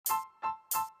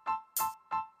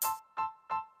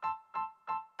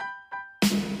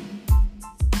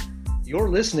You're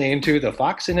listening to the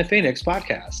Fox and the Phoenix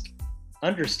podcast,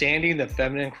 understanding the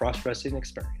feminine cross-dressing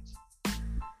experience.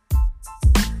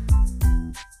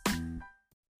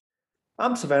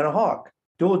 I'm Savannah Hawk,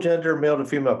 dual gender male to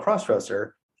female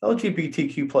crossdresser,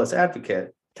 LGBTQ plus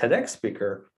advocate, TEDx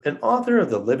speaker, and author of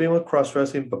the Living with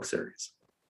Crossdressing book series.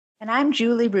 And I'm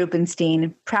Julie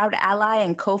Rubenstein, proud ally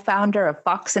and co-founder of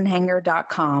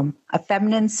foxandhanger.com, a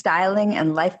feminine styling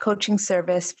and life coaching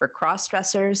service for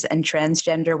crossdressers and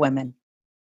transgender women.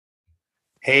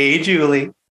 Hey, Julie.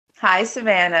 Hi,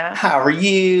 Savannah. How are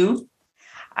you?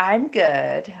 I'm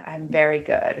good. I'm very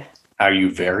good. Are you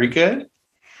very good?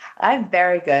 I'm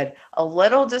very good. A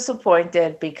little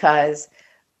disappointed because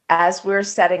as we're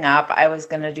setting up, I was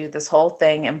going to do this whole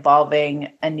thing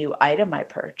involving a new item I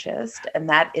purchased, and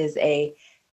that is a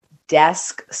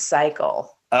desk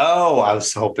cycle. Oh, I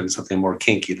was hoping something more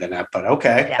kinky than that, but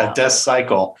okay. No. A desk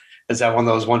cycle. Is that one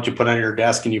of those ones you put on your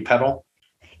desk and you pedal?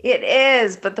 It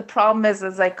is, but the problem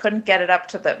is I couldn't get it up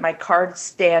to my card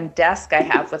stand desk I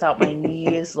have without my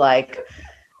knees like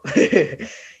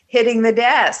hitting the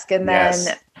desk. And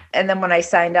then when I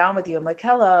signed on with you, I'm like,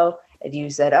 hello. And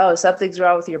you said, oh, something's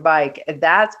wrong with your bike. And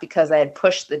that's because I had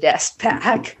pushed the desk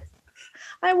back.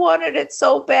 I wanted it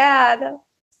so bad.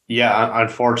 Yeah,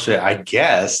 unfortunately, I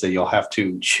guess that you'll have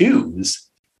to choose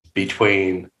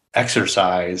between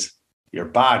exercise your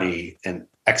body and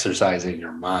exercising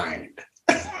your mind.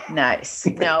 Nice.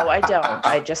 No, I don't.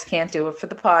 I just can't do it for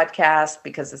the podcast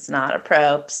because it's not a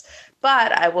props.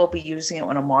 But I will be using it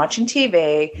when I'm watching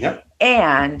TV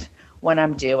and when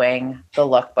I'm doing the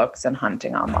lookbooks and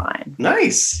hunting online.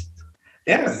 Nice.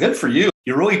 Yeah, good for you.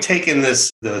 You're really taking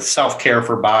the self-care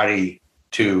for body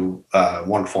to a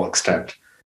wonderful extent.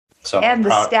 So and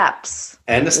the steps.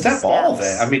 And the steps, all of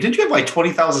it. I mean, did you have like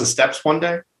 20,000 steps one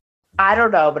day? I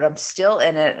don't know, but I'm still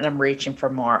in it and I'm reaching for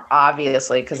more,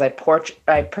 obviously, because I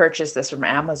purchased this from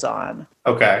Amazon.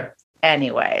 Okay.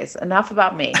 Anyways, enough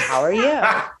about me. How are you?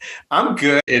 I'm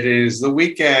good. It is the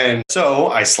weekend. So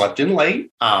I slept in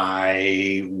late.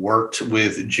 I worked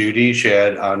with Judy. She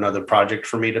had another project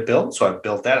for me to build. So I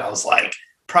built that. I was like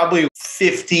probably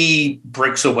 50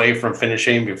 bricks away from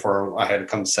finishing before I had to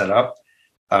come set up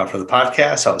for the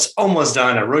podcast. So I was almost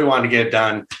done. I really wanted to get it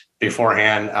done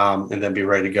beforehand and then be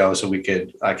ready to go so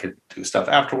I could do stuff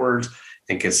afterwards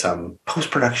and get some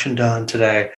post-production done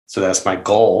today. So that's my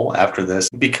goal after this,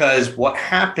 because what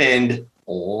happened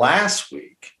last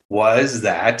week was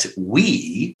that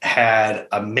we had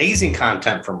amazing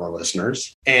content from our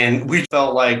listeners, and we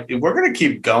felt like we're going to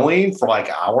keep going for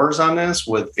like hours on this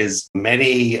with as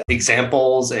many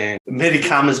examples and many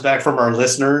comments back from our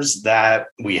listeners that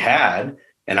we had.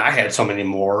 And I had so many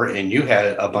more, and you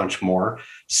had a bunch more.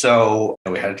 So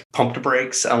we had to pump the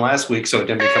brakes on last week, so it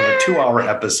didn't become a 2-hour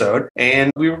episode.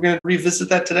 And we were going to revisit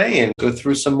that today and go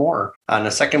through some more on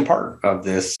the second part of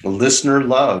this listener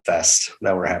love fest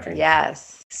that we're having.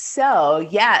 Yes. So,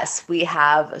 yes, we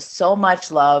have so much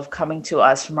love coming to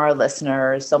us from our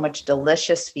listeners, so much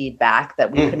delicious feedback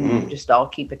that we couldn't just all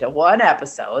keep it to one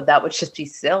episode. That would just be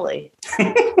silly.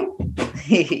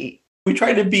 We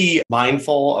try to be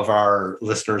mindful of our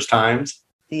listeners' times.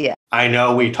 Yeah. I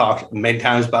know we talked many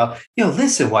times about,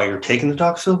 listen while you're taking the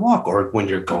dogs for the walk or when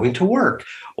you're going to work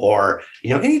or,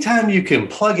 anytime you can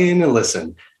plug in and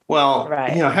listen. Well,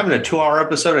 having a 2-hour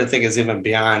episode, I think is even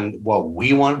beyond what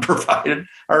we want to provide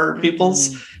our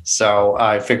peoples. So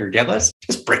I figured, let's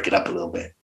just break it up a little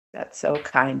bit. That's so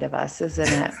kind of us,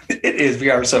 isn't it? It is.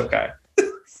 We are so kind.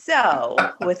 So,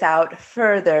 without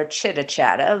further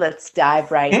chitter-chatter, let's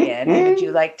dive right in. Would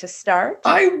you like to start?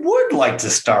 I would like to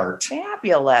start.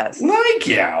 Fabulous. Thank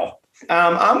you.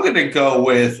 I'm going to go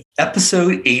with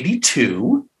episode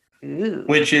 82,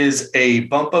 which is a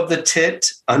bump of the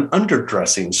tit, an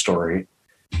underdressing story.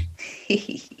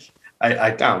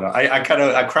 I don't know. I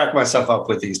crack myself up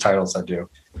with these titles I do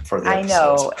for the episodes. I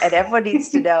know. And everyone needs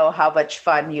to know how much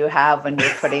fun you have when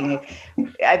you're putting,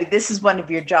 this is one of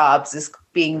your jobs, is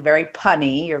being very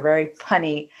punny. You're a very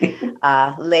punny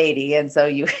lady. And so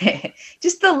you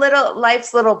just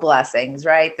life's little blessings,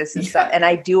 right? This is and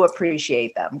I do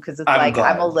appreciate them because it's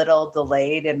I'm a little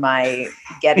delayed in my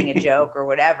getting a joke or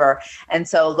whatever. And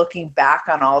so looking back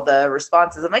on all the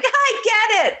responses, I'm like, I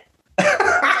get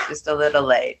it. Just a little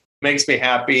late. Makes me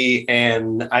happy.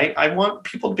 And I want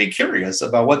people to be curious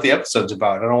about what the episode's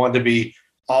about. I don't want to be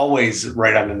always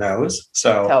right on the nose.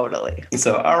 So totally.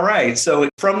 So, all right. So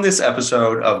from this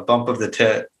episode of Bump of the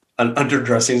Tit, an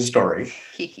underdressing story,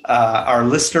 our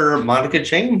listener, Monica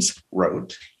James,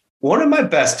 wrote, one of my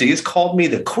besties called me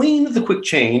the queen of the quick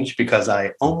change because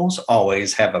I almost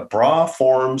always have a bra,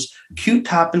 forms, cute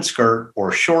top and skirt,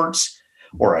 or shorts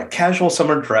or a casual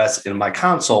summer dress in my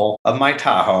console of my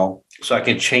Tahoe so I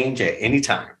can change at any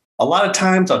time. A lot of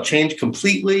times I'll change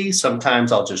completely.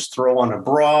 Sometimes I'll just throw on a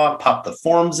bra, pop the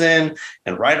forms in,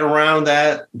 and right around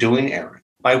that, doing errands.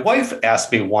 My wife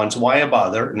asked me once why I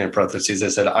bother, and in parentheses, I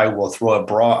said, I will throw a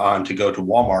bra on to go to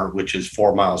Walmart, which is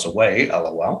 4 miles away,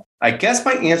 LOL. I guess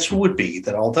my answer would be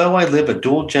that although I live a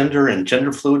dual gender and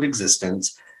gender fluid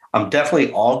existence, I'm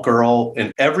definitely all girl,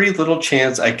 and every little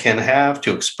chance I can have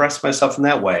to express myself in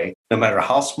that way, no matter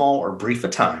how small or brief a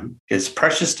time, is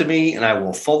precious to me, and I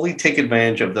will fully take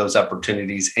advantage of those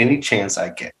opportunities any chance I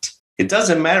get. It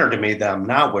doesn't matter to me that I'm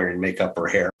not wearing makeup or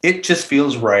hair. It just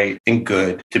feels right and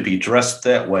good to be dressed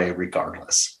that way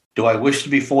regardless. Do I wish to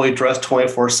be fully dressed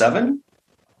 24/7?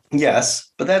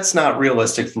 Yes, but that's not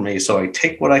realistic for me, so I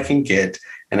take what I can get,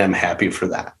 and I'm happy for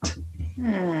that.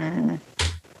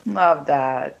 Love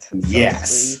that. So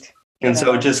yes. Sweet. And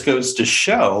so it just goes to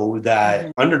show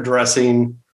that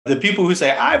underdressing, the people who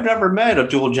say, I've never met a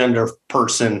dual gender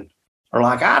person are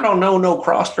like, I don't know no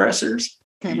cross-dressers.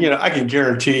 I can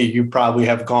guarantee you probably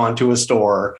have gone to a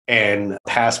store and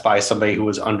passed by somebody who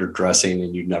was underdressing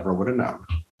and you never would have known.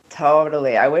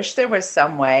 Totally. I wish there was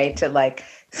some way to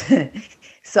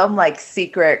some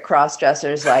secret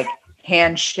cross-dressers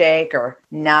handshake or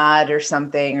nod or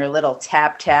something, or little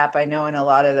tap. I know in a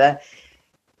lot of the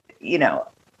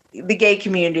gay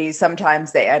communities,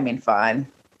 sometimes fine.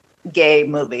 Gay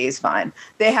movies, fine.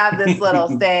 They have this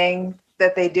little thing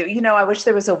that they do. I wish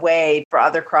there was a way for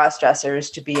other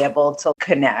cross-dressers to be able to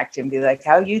connect and be like,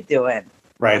 how you doing?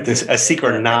 Right. A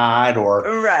secret nod or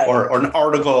an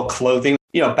article of clothing.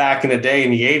 Back in the day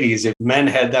in the 80s, if men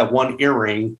had that one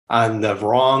earring on the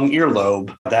wrong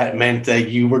earlobe, that meant that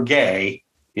you were gay.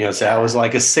 So that was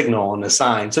like a signal and a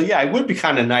sign. So yeah, it would be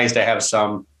kind of nice to have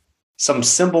some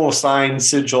symbol, sign,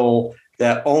 sigil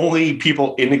that only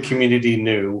people in the community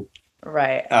knew.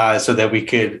 Right. So that we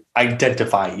could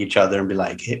identify each other and be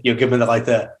like, give me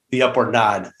the upward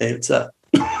nod. It's up.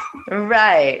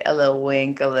 Right. A little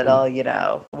wink, a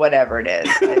little, whatever it is.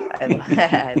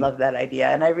 I love that idea.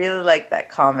 And I really like that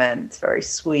comment. It's very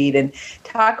sweet. And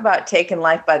talk about taking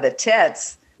life by the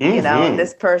tits.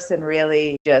 This person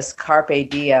really just carpe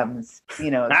diems,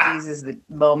 seizes the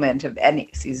moment of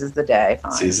seizes the day.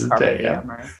 Fine. Seizes the day, yeah.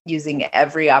 Right? Using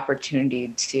every opportunity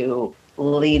to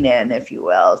lean in, if you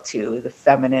will, to the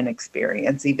feminine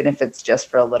experience, even if it's just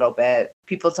for a little bit.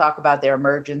 People talk about their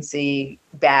emergency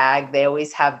bag. They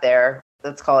always have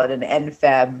let's call it an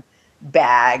enfemme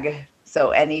bag.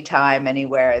 So anytime,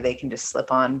 anywhere, they can just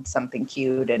slip on something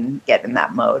cute and get in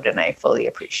that mode. And I fully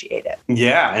appreciate it.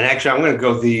 Yeah. And actually, I'm going to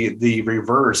go the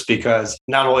reverse, because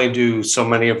not only do so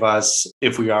many of us,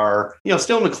 if we are,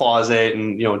 still in the closet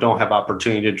and, don't have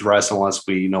opportunity to dress unless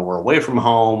we, we're away from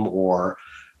home, or,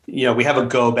 we have a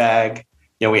go bag,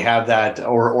 we have that,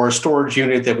 or a storage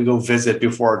unit that we go visit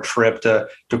before a trip to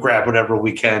grab whatever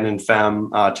we can in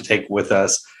femme to take with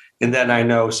us. And then I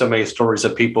know so many stories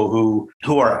of people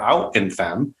who are out in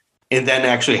femme and then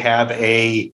actually have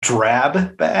a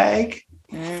drab bag,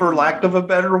 for lack of a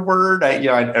better word.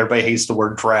 Everybody hates the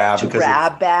word drab.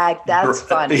 Drab bag. That's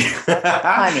funny. That's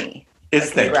funny.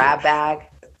 It's a grab bag.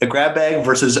 A grab bag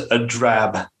versus a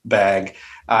drab bag.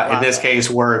 In this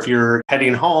case, where if you're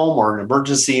heading home or an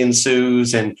emergency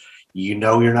ensues and you're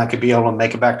not going to be able to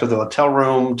make it back to the hotel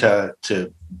room to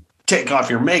take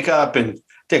off your makeup and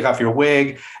take off your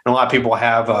wig. And a lot of people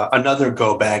have another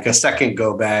go bag, a second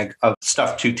go bag of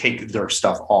stuff to take their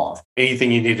stuff off.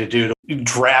 Anything you need to do to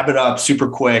drab it up super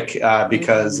quick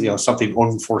because something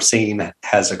unforeseen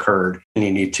has occurred and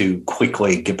you need to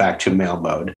quickly get back to male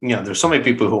mode. There's so many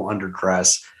people who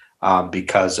underdress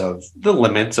because of the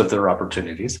limits of their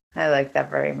opportunities. I like that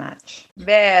very much.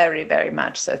 Very, very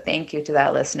much. So thank you to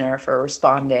that listener for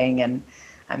responding. And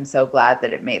I'm so glad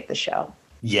that it made the show.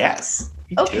 Yes.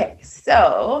 Okay,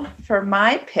 so for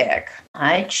my pick,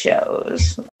 I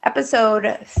chose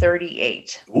episode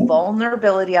 38, Ooh.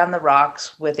 Vulnerability on the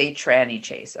Rocks with a Tranny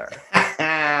Chaser.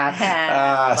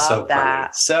 Love so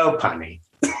that. Punny. So punny.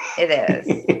 It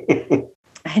is.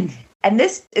 And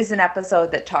this is an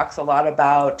episode that talks a lot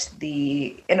about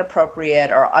the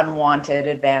inappropriate or unwanted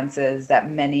advances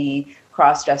that many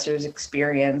cross-dressers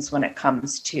experience when it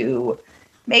comes to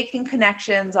making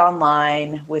connections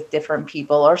online with different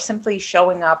people or simply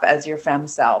showing up as your femme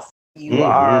self. You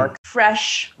are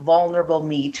fresh, vulnerable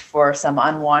meat for some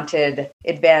unwanted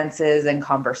advances and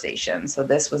conversations. So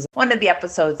this was one of the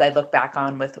episodes I look back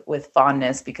on with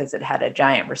fondness because it had a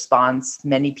giant response.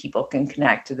 Many people can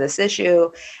connect to this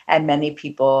issue and many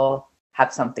people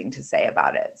have something to say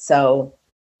about it. So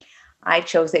I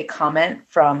chose a comment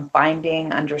from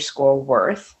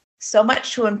finding_worth. So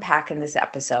much to unpack in this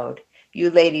episode. You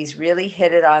ladies really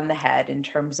hit it on the head in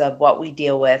terms of what we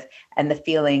deal with and the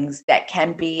feelings that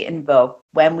can be invoked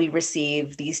when we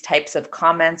receive these types of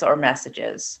comments or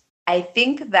messages. I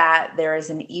think that there is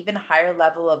an even higher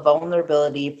level of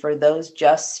vulnerability for those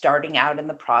just starting out in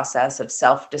the process of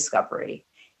self-discovery.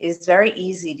 It is very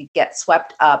easy to get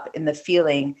swept up in the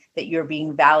feeling that you're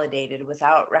being validated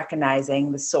without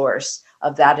recognizing the source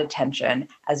of that attention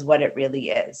as what it really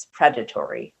is,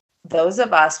 predatory. Those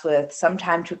of us with some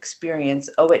time to experience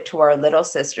owe it to our little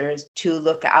sisters to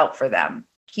look out for them.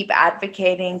 Keep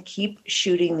advocating, keep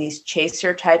shooting these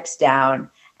chaser types down,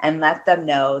 and let them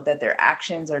know that their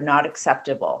actions are not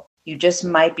acceptable. You just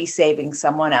might be saving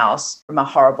someone else from a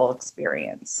horrible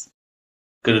experience.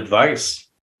 Good advice.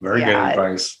 Very good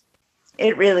advice.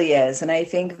 It really is. And I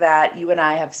think that you and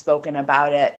I have spoken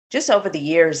about it just over the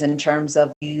years in terms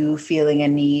of you feeling a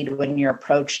need when you're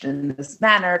approached in this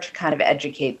manner to kind of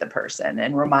educate the person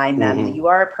and remind them that you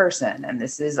are a person and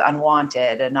this is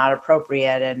unwanted and not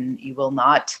appropriate and you will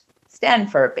not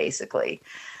stand for it, basically.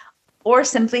 Or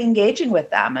simply engaging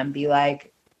with them and be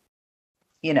like,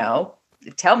 you know,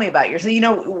 tell me about yourself, you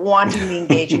know, wanting the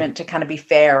engagement to kind of be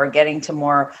fair or getting to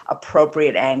more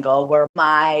appropriate angle, where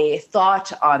my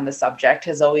thought on the subject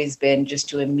has always been just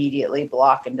to immediately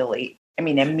block and delete. I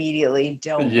mean, immediately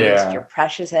don't waste your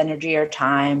precious energy or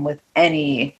time with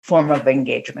any form of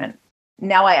engagement.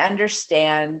 Now, I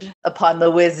understand upon the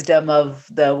wisdom of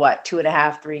the,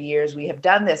 2.5, 3 years we have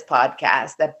done this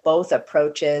podcast, that both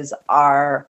approaches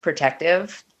are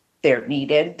protective. They're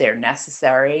needed, they're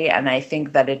necessary. And I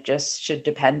think that it just should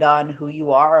depend on who you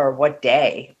are or what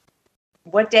day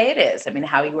it is. I mean,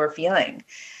 how you are feeling.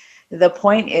 The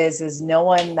point is no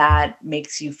one that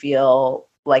makes you feel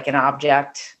like an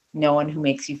object, no one who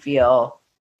makes you feel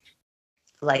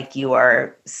like you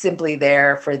are simply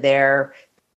there for their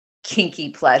kinky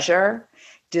pleasure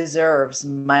deserves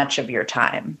much of your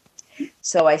time.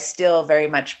 So I still very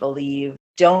much believe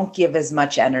don't give as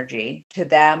much energy to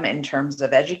them in terms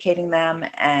of educating them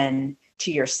and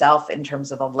to yourself in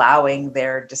terms of allowing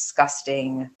their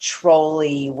disgusting,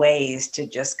 trolly ways to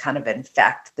just kind of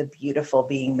infect the beautiful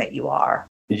being that you are.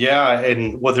 Yeah.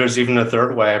 And well, there's even a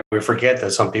third way. We forget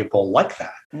that some people like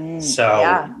that.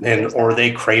 Or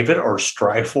they crave it or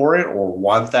strive for it or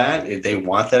want that. If they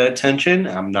want that attention,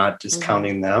 I'm not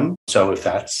discounting them. So if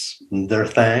that's their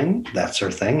thing, that's their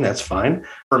thing. That's fine.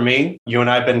 For me, you and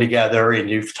I have been together and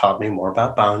you've taught me more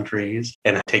about boundaries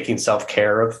and taking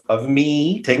self-care of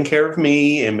me, taking care of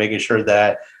me and making sure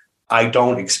that I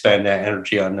don't expend that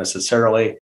energy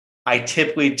unnecessarily. I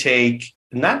typically take,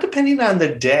 not depending on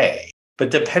the day, but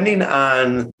depending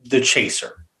on the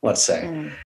chaser, let's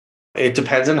say, it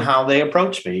depends on how they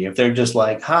approach me. If they're just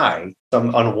like, hi,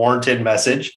 some unwarranted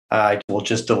message, I will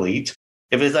just delete.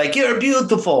 If it's like, you're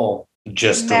beautiful,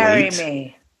 just delete. Marry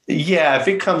me. Yeah, if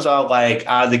it comes out like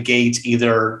out of the gates,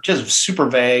 either just super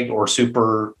vague or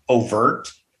super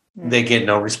overt, they get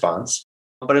no response.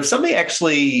 But if somebody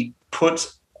actually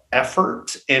puts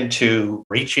effort into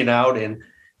reaching out and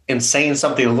saying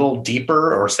something a little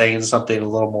deeper or saying something a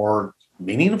little more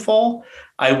meaningful,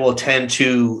 I will tend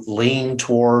to lean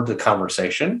toward the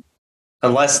conversation,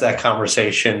 unless that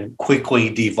conversation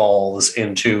quickly devolves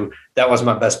into, that was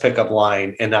my best pickup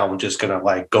line, and now I'm just going to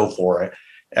like go for it.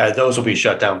 Those will be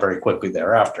shut down very quickly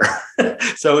thereafter.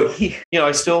 So,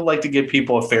 I still like to give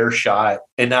people a fair shot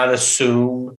and not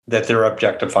assume that they're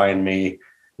objectifying me,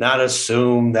 not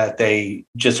assume that they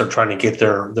just are trying to get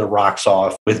their rocks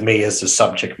off with me as the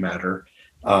subject matter.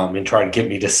 And try to get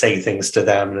me to say things to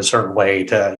them in a certain way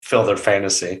to fill their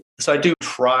fantasy. So I do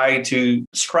try to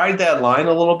stride that line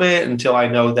a little bit until I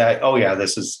know that, oh yeah,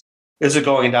 this is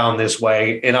going down this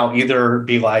way. And I'll either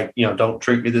be like, don't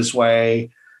treat me this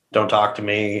way, don't talk to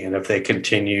me. And if they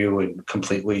continue and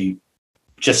completely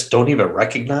just don't even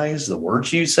recognize the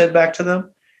words you said back to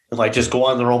them, and like just go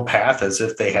on their own path as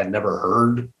if they had never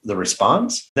heard the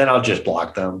response, then I'll just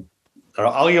block them.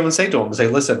 I'll even say to them,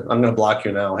 listen, I'm going to block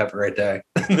you now. Have a great day.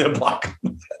 And then block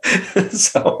them.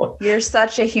 So you're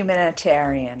such a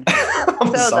humanitarian.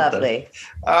 So lovely.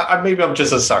 Maybe I'm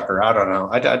just a sucker. I don't know.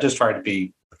 I just try to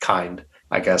be kind,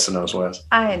 I guess, in those ways.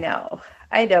 I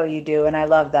know you do. And I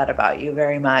love that about you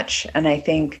very much. And I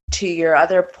think to your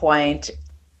other point,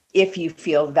 if you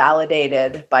feel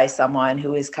validated by someone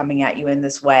who is coming at you in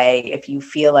this way, if you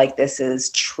feel like this is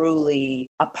truly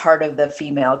a part of the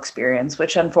female experience,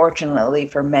 which unfortunately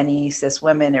for many cis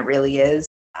women, it really is,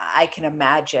 I can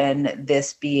imagine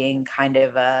this being kind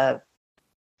of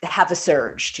have a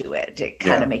surge to it. It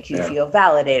kind of make you feel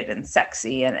validated and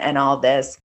sexy and all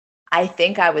this. I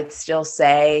think I would still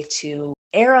say to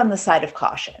err on the side of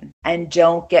caution and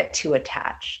don't get too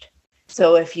attached.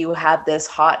 So if you have this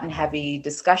hot and heavy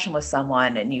discussion with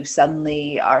someone and you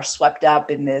suddenly are swept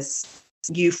up in this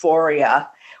euphoria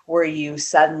where you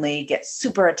suddenly get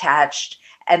super attached,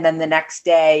 and then the next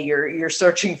day you're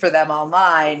searching for them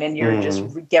online, and you're just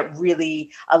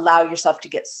allow yourself to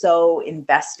get so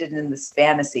invested in this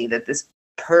fantasy that this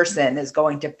person is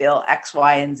going to fill X,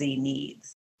 Y, and Z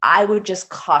needs. I would just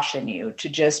caution you to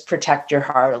just protect your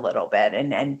heart a little bit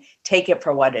and take it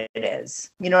for what it is.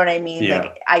 You know what I mean? Yeah.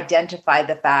 Like, identify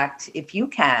the fact, if you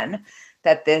can,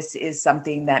 that this is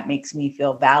something that makes me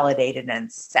feel validated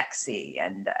and sexy,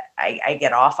 and I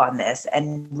get off on this,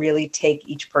 and really take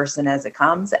each person as it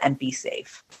comes and be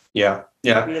safe. Yeah.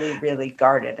 Yeah. Really, really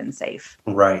guarded and safe.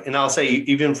 Right. And I'll say,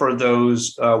 even for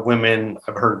those women,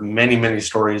 I've heard many, many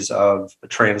stories of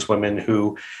trans women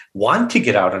who want to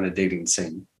get out on a dating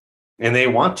scene, and they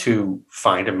want to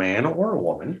find a man or a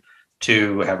woman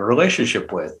to have a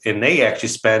relationship with. And they actually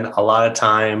spend a lot of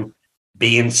time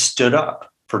being stood up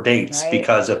for dates, right?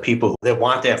 Because of people that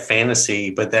want that fantasy.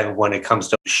 But then when it comes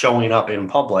to showing up in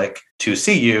public to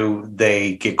see you,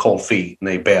 they get cold feet and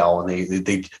they bail, and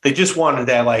they just wanted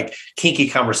that like kinky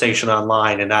conversation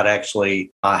online and not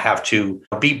actually have to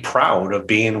be proud of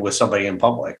being with somebody in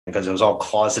public, because it was all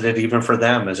closeted even for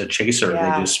them as a chaser.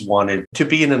 Yeah. They just wanted to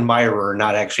be an admirer,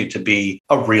 not actually to be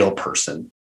a real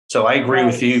person. So I agree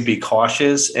with you, be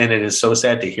cautious. And it is so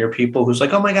sad to hear people who's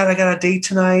like, oh my God, I got a date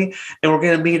tonight and we're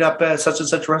going to meet up at such and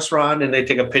such restaurant. And they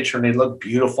take a picture and they look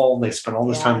beautiful and they spend all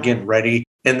this time getting ready.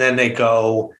 And then they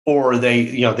go, or they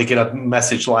get a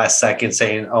message last second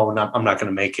saying, oh, no, I'm not going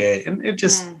to make it. And it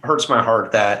just hurts my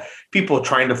heart that people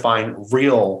trying to find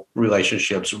real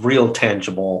relationships, real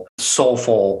tangible,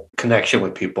 soulful connection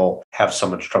with people have so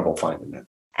much trouble finding it.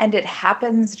 And it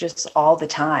happens just all the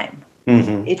time.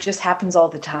 Mm-hmm. It just happens all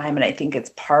the time. And I think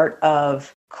it's part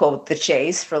of, quote, the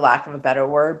chase, for lack of a better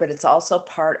word, but it's also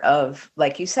part of,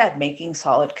 like you said, making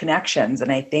solid connections.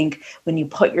 And I think when you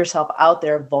put yourself out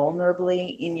there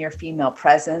vulnerably in your female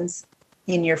presence,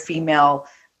 in your female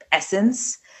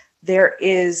essence, there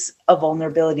is a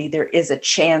vulnerability. There is a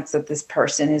chance that this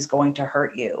person is going to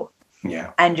hurt you.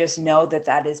 Yeah. And just know that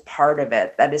that is part of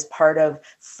it. That is part of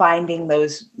finding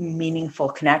those meaningful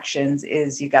connections.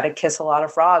 Is you got to kiss a lot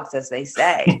of frogs, as they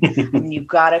say. I mean, you've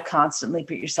got to constantly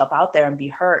put yourself out there and be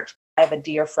hurt. I have a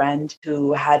dear friend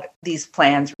who had these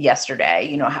plans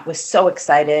yesterday, was so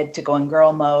excited to go in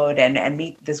girl mode and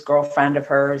meet this girlfriend of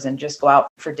hers and just go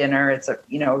out for dinner. It's a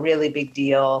really big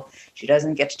deal. She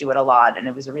doesn't get to do it a lot. And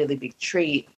it was a really big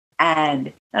treat.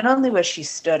 And not only was she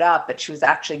stood up, but she was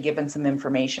actually given some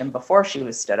information before she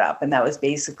was stood up. And that was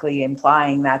basically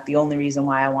implying that the only reason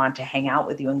why I want to hang out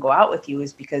with you and go out with you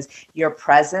is because your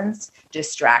presence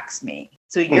distracts me.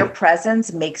 So your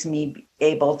presence makes me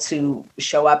able to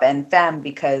show up enfemme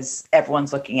because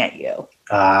everyone's looking at you.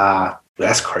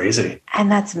 That's crazy.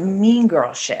 And that's mean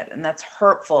girl shit. And that's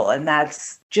hurtful. And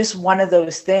that's just one of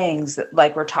those things that,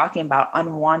 like we're talking about,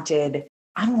 unwanted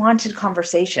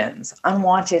conversations,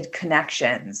 unwanted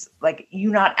connections, like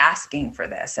you not asking for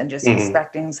this and just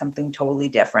expecting something totally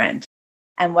different.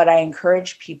 And what I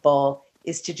encourage people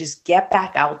is to just get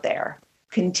back out there,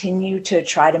 continue to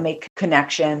try to make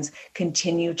connections,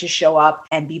 continue to show up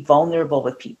and be vulnerable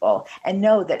with people, and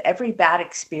know that every bad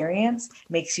experience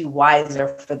makes you wiser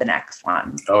for the next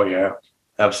one. Oh, yeah,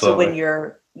 absolutely. So when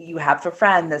you have a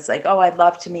friend that's like, oh, I'd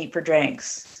love to meet for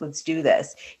drinks, let's do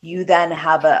this. You then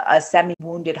have a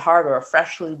semi-wounded heart or a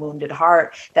freshly wounded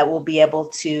heart that will be able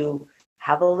to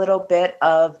have a little bit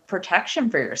of protection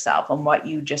for yourself on what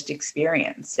you just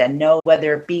experienced, and know,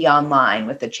 whether it be online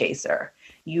with the chaser,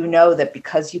 you know that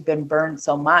because you've been burned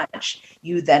so much,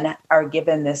 you then are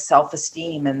given this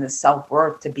self-esteem and this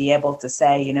self-worth to be able to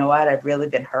say, you know what, I've really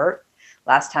been hurt.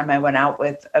 Last time I went out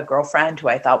with a girlfriend who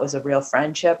I thought was a real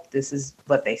friendship, this is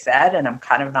what they said, and I'm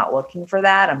kind of not looking for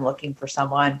that. I'm looking for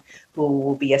someone who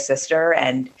will be a sister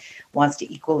and wants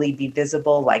to equally be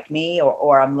visible like me,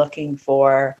 or I'm looking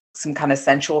for some kind of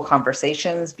sensual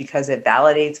conversations because it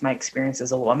validates my experience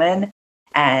as a woman.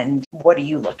 And what are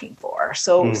you looking for?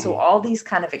 So all these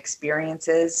kind of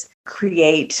experiences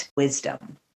create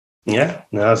wisdom. Yeah,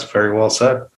 no, that's very well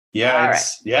said. Yeah, right.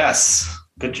 Yes.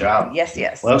 Good job.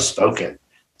 Yes. Well spoken.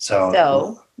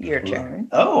 So your turn.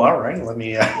 Oh, all right. Let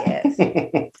me yes.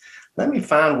 Let me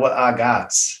find what I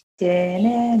got.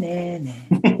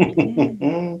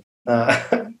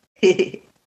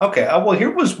 Okay. Well,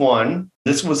 here was one.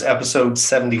 This was episode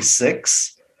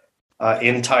 76,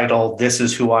 entitled "This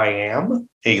Is Who I Am."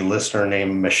 A listener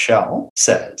named Michelle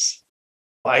says,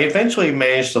 I eventually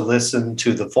managed to listen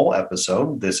to the full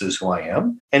episode, This Is Who I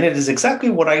Am, and it is exactly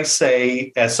what I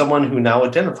say as someone who now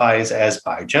identifies as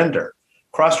bigender.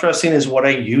 Cross-dressing is what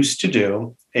I used to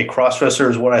do. A cross-dresser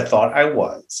is what I thought I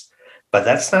was. But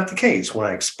that's not the case. When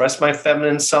I express my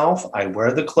feminine self, I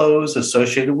wear the clothes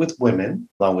associated with women,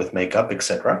 along with makeup,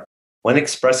 etc. When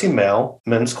expressing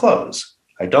men's clothes,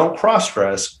 I don't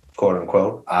cross-dress, quote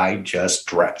unquote. I just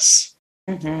dress.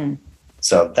 Mm-hmm.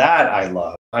 So that I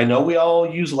love. I know we all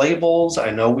use labels.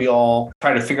 I know we all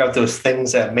try to figure out those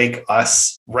things that make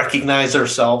us recognize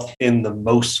ourselves in the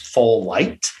most full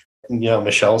light. And,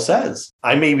 Michelle says,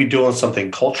 I may be doing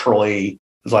something culturally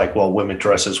like, well, women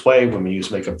dress this way, women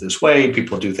use makeup this way,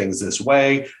 people do things this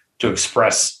way to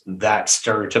express that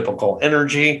stereotypical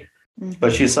energy. Mm-hmm.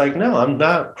 But she's like, no, I'm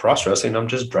not cross-dressing. I'm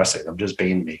just dressing. I'm just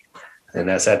being me. And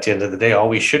that's at the end of the day, all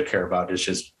we should care about is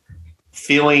just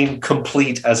feeling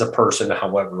complete as a person,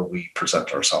 however we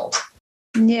present ourselves.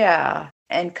 Yeah.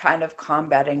 And kind of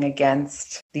combating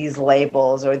against these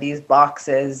labels or these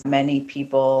boxes. Many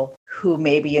people who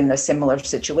may be in a similar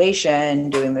situation,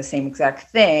 doing the same exact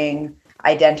thing,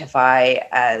 identify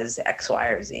as X, Y,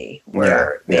 or Z,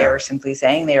 where they are simply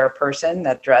saying they are a person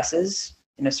that dresses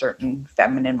in a certain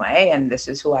feminine way, and this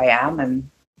is who I am, and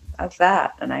that's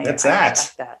that. And I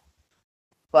respect that.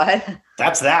 What?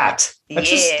 That's that. That's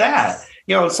just that.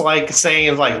 It's like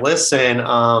saying, listen,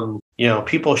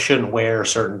 people shouldn't wear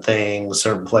certain things,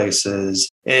 certain places.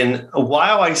 And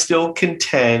while I still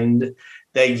contend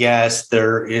that, yes,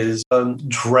 there is a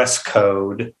dress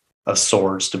code of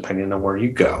sorts, depending on where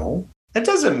you go, that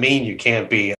doesn't mean you can't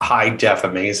be high def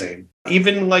amazing.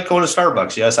 Even like going to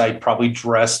Starbucks. Yes, I probably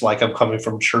dress like I'm coming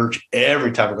from church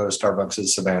every time I go to Starbucks in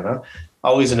Savannah.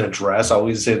 Always in a dress,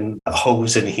 always in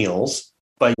hose and heels.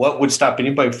 But what would stop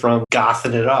anybody from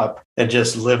gothing it up and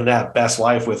just living that best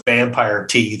life with vampire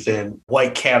teeth and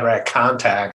white cataract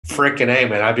contact? Freaking A,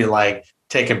 man. I'd be like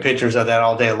taking pictures of that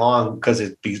all day long because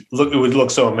it would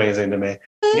look so amazing to me.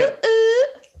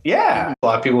 Yeah. A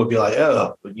lot of people would be like,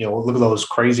 oh, look at those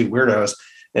crazy weirdos.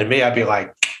 And me, I'd be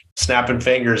like snapping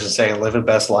fingers and saying, living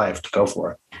best life. Go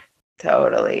for it.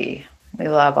 Totally. We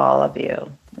love all of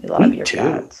you. We love your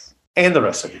guts. And the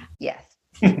rest of you. Yes.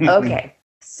 Okay.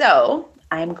 So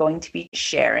I'm going to be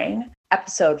sharing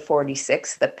episode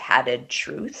 46, The Padded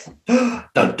Truth. Dun,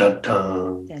 dun,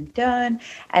 dun. Dun, dun.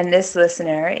 And this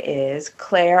listener is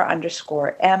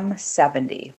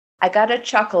Claire_M70. I got a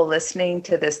chuckle listening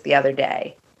to this the other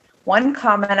day. One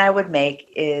comment I would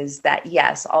make is that,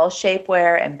 yes, all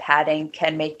shapewear and padding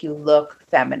can make you look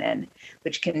feminine,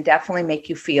 which can definitely make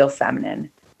you feel feminine.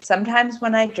 Sometimes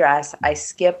when I dress, I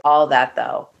skip all that,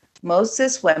 though. Most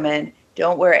cis women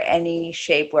don't wear any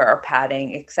shapewear or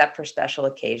padding except for special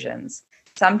occasions.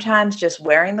 Sometimes just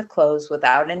wearing the clothes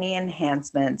without any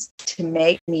enhancements to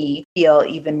make me feel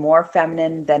even more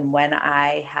feminine than when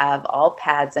I have all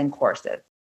pads and corsets.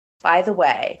 By the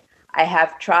way, I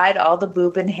have tried all the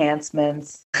boob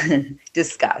enhancements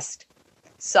discussed.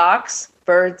 Socks,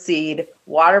 birdseed,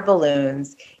 water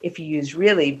balloons. If you use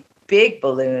really big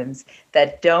balloons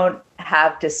that don't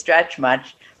have to stretch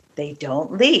much, they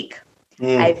don't leak.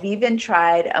 I've even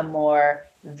tried a more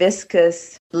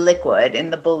viscous liquid in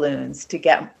the balloons to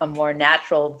get a more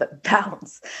natural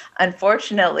bounce.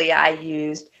 Unfortunately, I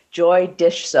used Joy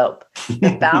dish soap.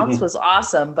 The bounce was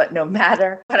awesome, but no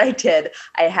matter what I did,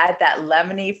 I had that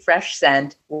lemony fresh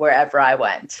scent wherever I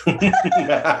went.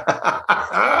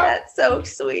 That's so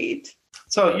sweet.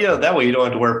 So, that way you don't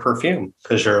have to wear perfume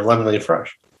because you're lemony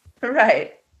fresh.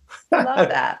 Right. I love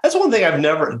that. That's one thing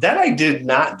I did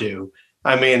not do.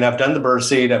 I mean, I've done the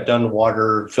birdseed, I've done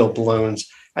water-filled balloons.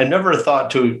 I never thought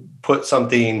to put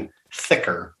something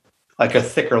thicker, like a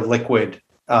thicker liquid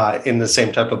in the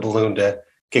same type of balloon to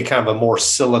get kind of a more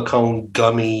silicone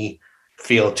gummy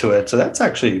feel to it. So that's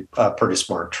actually a pretty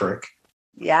smart trick.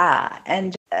 Yeah.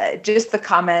 And just the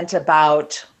comment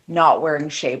about not wearing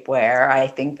shapewear, I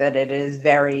think that it is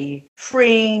very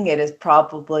freeing. It is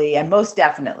probably, and most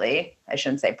definitely, I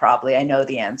shouldn't say probably, I know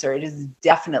the answer. It is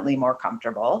definitely more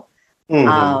comfortable.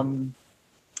 Mm-hmm.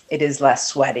 It is less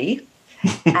sweaty.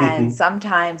 And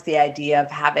sometimes the idea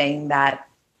of having that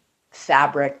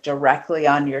fabric directly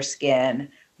on your skin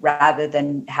rather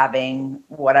than having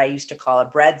what I used to call a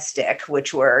breadstick,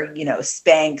 which were,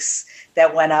 Spanx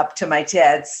that went up to my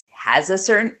tits, has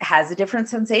a different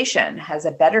sensation, has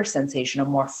a better sensation, a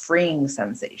more freeing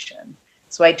sensation.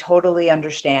 So I totally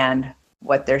understand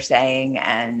what they're saying,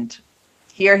 and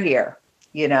here,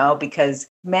 because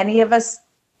many of us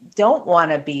don't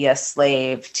want to be a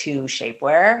slave to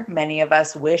shapewear. Many of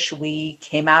us wish we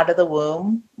came out of the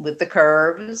womb with the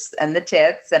curves and the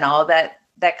tits and all that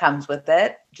comes with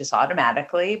it, just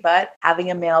automatically. But having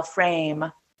a male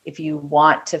frame, if you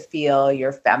want to feel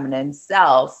your feminine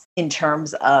self in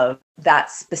terms of that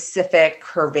specific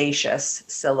curvaceous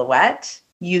silhouette,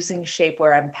 using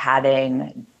shapewear and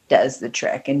padding does the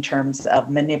trick in terms of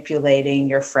manipulating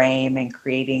your frame and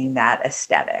creating that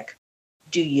aesthetic.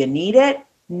 Do you need it?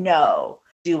 No.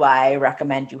 Do I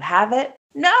recommend you have it?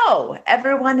 No.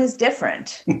 Everyone is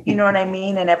different. You know what I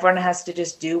mean? And everyone has to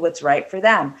just do what's right for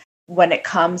them. When it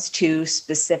comes to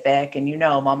specific, and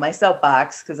I'm on my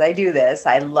soapbox because I do this,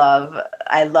 I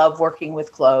love working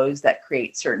with clothes that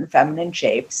create certain feminine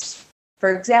shapes.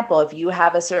 For example, if you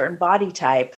have a certain body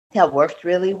type that worked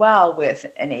really well with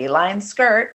an A-line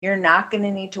skirt, you're not going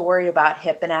to need to worry about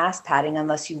hip and ass padding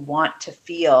unless you want to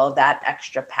feel that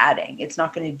extra padding. It's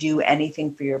not going to do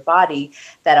anything for your body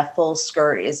that a full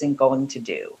skirt isn't going to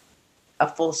do. A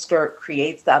full skirt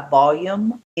creates that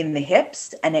volume in the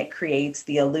hips, and it creates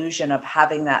the illusion of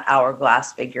having that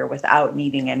hourglass figure without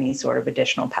needing any sort of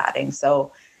additional padding.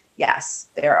 So yes,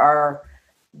 there are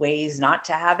ways not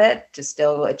to have it to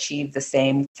still achieve the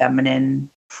same feminine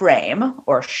frame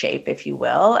or shape, if you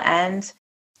will, and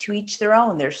to each their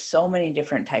own. There's so many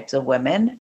different types of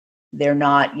women. They're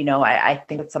not, I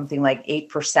think it's something like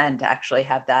 8% actually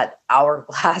have that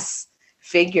hourglass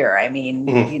figure. I mean,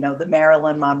 the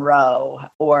Marilyn Monroe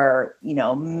or,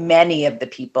 many of the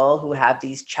people who have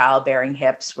these childbearing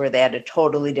hips where they had a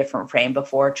totally different frame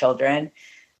before children,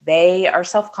 they are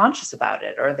self-conscious about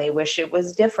it or they wish it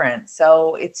was different.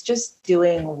 So it's just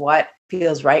doing what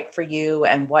feels right for you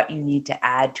and what you need to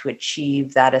add to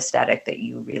achieve that aesthetic that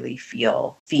you really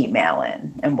feel female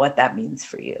in and what that means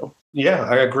for you. Yeah,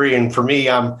 I agree. And for me,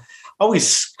 I'm always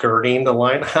skirting the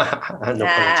line. No pun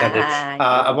intended.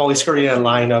 I'm always skirting the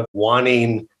line of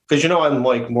wanting, because I'm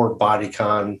like more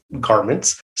bodycon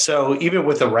garments. So even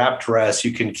with a wrap dress,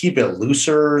 you can keep it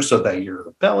looser so that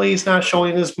your belly's not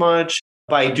showing as much.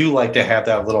 But I do like to have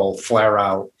that little flare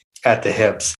out at the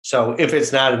hips. So if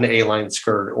it's not an A-line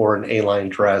skirt or an A-line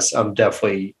dress, I'm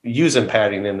definitely using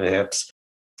padding in the hips.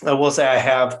 I will say I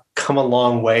have come a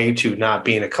long way to not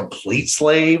being a complete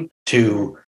slave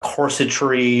to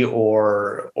corsetry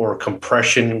or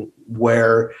compression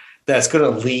wear that's going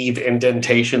to leave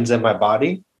indentations in my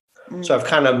body. So I've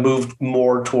kind of moved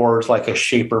more towards like a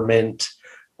shaper mint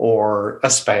or a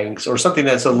Spanx or something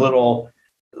that's a little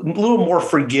more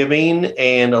forgiving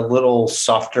and a little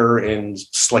softer and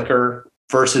slicker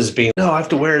versus being, no, I have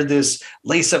to wear this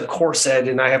lace-up corset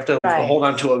and I have to hold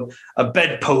on to a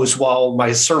bedpost while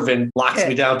my servant locks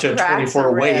me down to a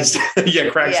 24 waist.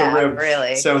 Cracks a rib.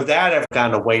 Really. So that I've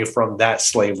gone away from that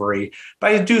slavery,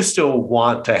 but I do still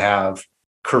want to have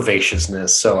curvaceousness.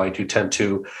 So I do tend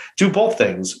to do both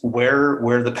things,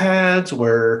 wear the pads,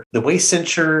 wear the waist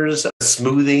cinchers,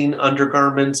 smoothing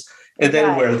undergarments, and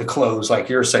then wear the clothes, like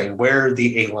you're saying, wear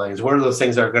the A-lines, wear those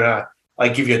things that are going to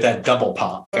give you that double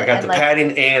pop. I got the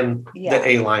padding and the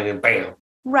A-line and bam.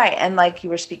 Right. And like you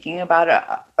were speaking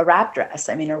about a wrap dress.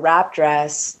 I mean, a wrap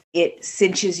dress, it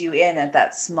cinches you in at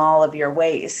that small of your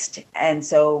waist. And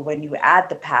so when you add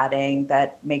the padding,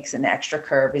 that makes an extra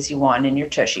curve as you want in your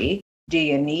tushy. Do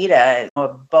you need a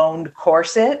boned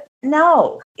corset?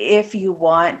 No. If you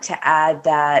want to add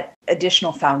that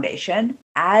additional foundation,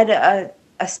 add a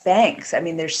Spanx. I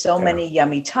mean, there's so many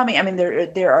yummy tummy. I mean,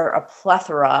 there are a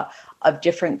plethora of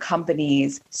different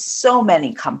companies, so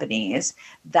many companies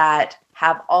that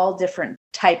have all different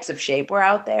types of shapewear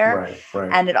out there. Right.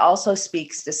 And it also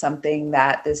speaks to something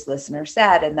that this listener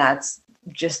said, and that's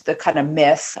just the kind of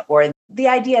myth or the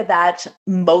idea that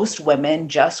most cis women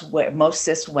just wear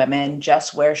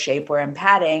shapewear and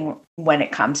padding when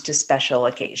it comes to special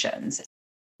occasions.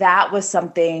 That was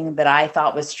something that I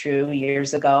thought was true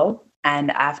years ago.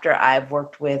 And after I've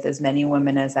worked with as many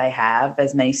women as I have,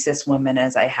 as many cis women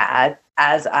as I had,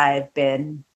 as I've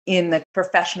been in the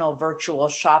professional virtual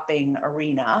shopping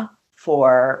arena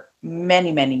for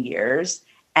many, many years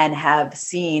and have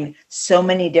seen so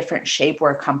many different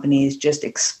shapewear companies just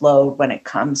explode when it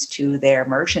comes to their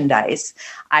merchandise,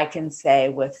 I can say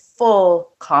with full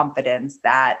confidence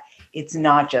that it's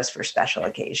not just for special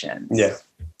occasions. Yeah.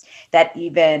 That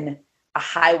even a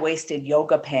high-waisted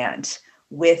yoga pant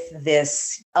with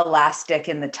this elastic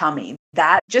in the tummy,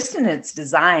 that just in its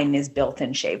design is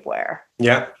built-in shapewear.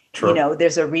 Yeah, true.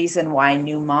 There's a reason why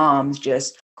new moms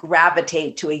just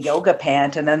gravitate to a yoga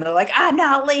pant and then they're like, I'm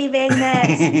not leaving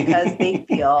this because they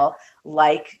feel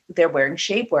like they're wearing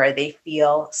shapewear. They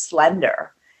feel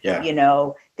slender.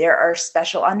 Yeah. There are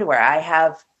special underwear. I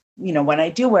have, when I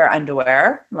do wear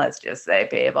underwear, let's just say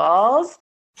payables,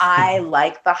 I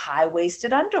like the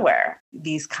high-waisted underwear,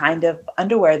 these kind of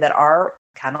underwear that are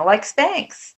kind of like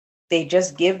Spanx. They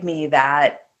just give me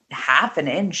that half an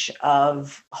inch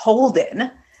of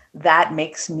hold-in that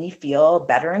makes me feel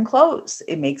better in clothes.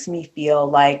 It makes me feel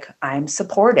like I'm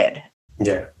supported.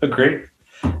 Yeah, agreed.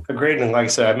 Agreed. And like I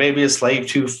said, I may be a slave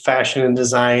to fashion and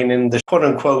design and the quote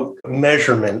unquote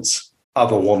measurements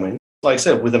of a woman. Like I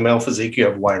said, with a male physique, you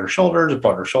have wider shoulders,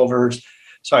 broader shoulders.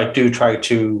 So I do try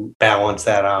to balance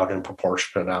that out and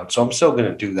proportion it out. So I'm still going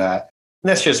to do that. And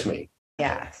that's just me.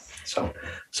 Yes.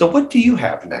 So what do you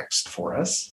have next for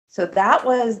us? So that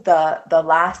was the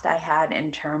last I had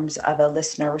in terms of a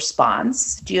listener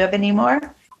response. Do you have any more?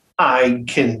 I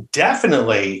can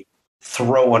definitely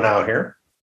throw one out here.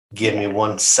 Give me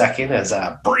 1 second as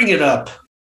I bring it up.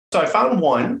 So I found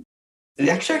one.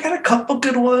 Actually, I got a couple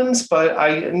good ones, but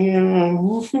you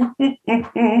know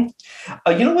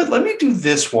what? Let me do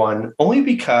this one only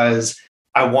because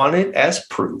I want it as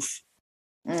proof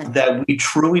that we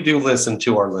truly do listen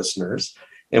to our listeners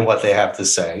and what they have to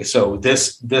say. So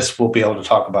this we'll be able to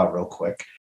talk about real quick.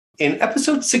 In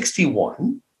episode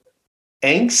 61,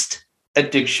 Angst,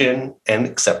 Addiction, and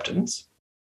Acceptance,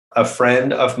 a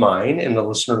friend of mine and a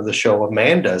listener of the show,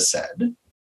 Amanda, said,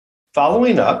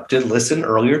 following up, did listen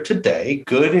earlier today.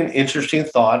 Good and interesting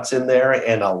thoughts in there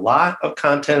and a lot of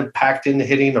content packed in,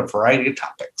 hitting a variety of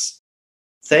topics.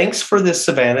 Thanks for this,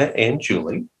 Savannah and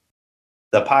Julie.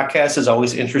 The podcast is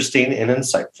always interesting and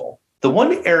insightful. The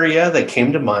one area that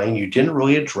came to mind you didn't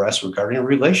really address regarding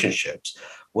relationships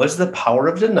was the power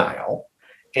of denial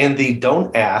and the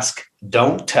don't ask,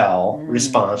 don't tell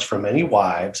response from many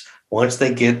wives once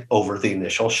they get over the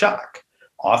initial shock.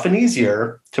 Often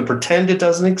easier to pretend it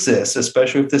doesn't exist,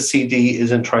 especially if the CD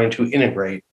isn't trying to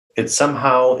integrate it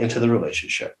somehow into the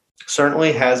relationship.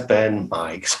 Certainly has been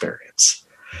my experience.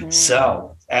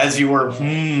 So as you were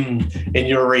and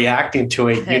you're reacting to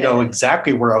it, you know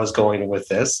exactly where I was going with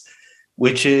this,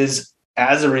 which is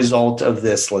as a result of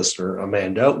this, listener,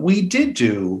 Amanda, we did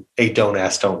do a Don't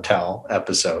Ask, Don't Tell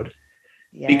episode.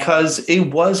 Yeah. Because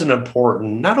it was an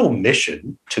important, not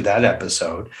omission to that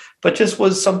episode, but just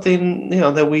was something,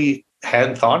 that we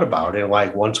hadn't thought about. And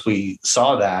like, once we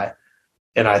saw that,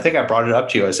 and I think I brought it up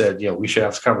to you, I said, we should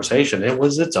have this conversation. It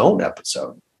was its own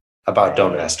episode about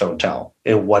Don't Ask, Don't Tell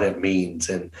and what it means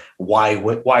and why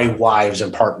wives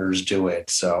and partners do it.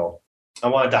 So I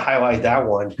wanted to highlight that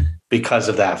one because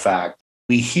of that fact.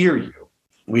 We hear you.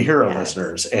 We hear our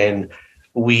listeners, and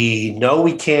we know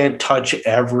we can't touch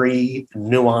every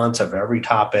nuance of every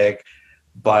topic,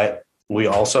 but we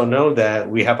also know that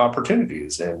we have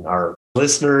opportunities and our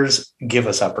listeners give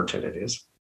us opportunities.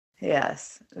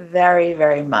 Yes, very,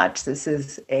 very much. This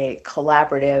is a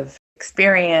collaborative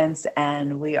experience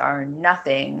and we are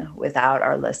nothing without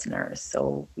our listeners.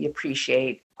 So we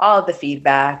appreciate all of the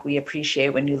feedback. We appreciate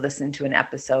when you listen to an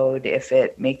episode, if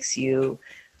it makes you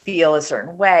feel a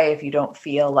certain way, if you don't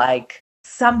feel like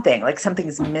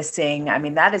something's missing. I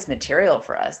mean, that is material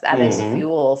for us. That is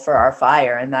fuel for our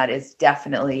fire. And that is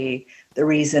definitely the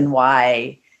reason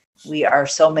why we are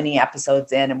so many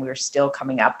episodes in and we're still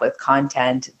coming up with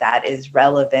content that is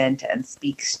relevant and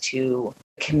speaks to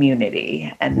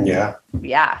community. And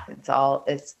it's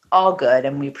all good.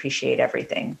 And we appreciate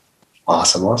everything.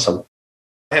 Awesome.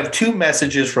 I have 2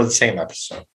 messages for the same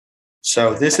episode.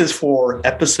 So this is for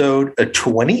episode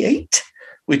 28,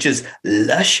 which is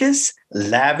luscious,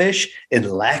 lavish,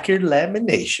 and lacquered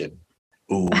lamination.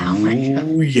 Ooh,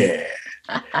 yeah.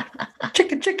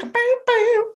 Chicka, chicka, bam,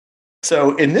 bam.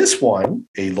 So in this one,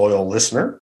 a loyal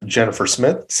listener, Jennifer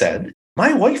Smith, said,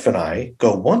 my wife and I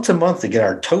go once a month to get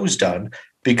our toes done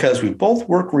because we both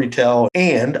work retail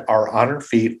and are on our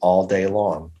feet all day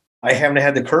long. I haven't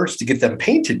had the courage to get them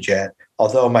painted yet,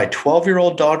 although my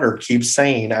 12-year-old daughter keeps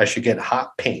saying I should get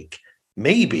hot pink.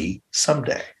 Maybe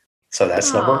someday. So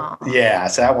that's number. Yeah,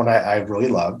 so that one I really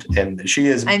loved. And she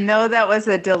is. I know that was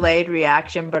a delayed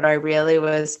reaction, but I really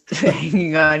was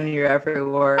hanging on your every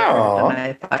word. And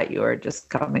I thought you were just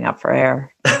coming up for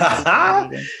air.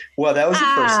 Well, that was the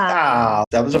first.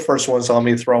 That was the first one. So let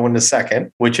me throw in the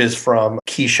second, which is from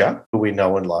Keisha, who we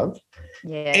know and love.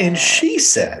 Yeah. And she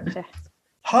said,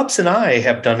 Hubs and I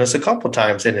have done this a couple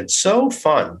times, and it's so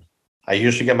fun. I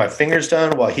usually get my fingers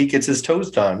done while he gets his toes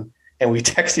done. And we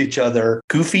text each other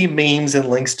goofy memes and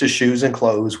links to shoes and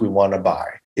clothes we want to buy.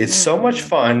 It's so much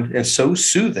fun and so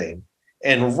soothing.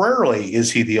 And rarely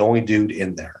is he the only dude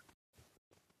in there.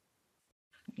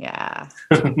 Yeah.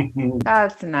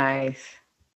 That's nice.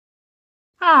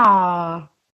 Aww.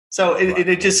 So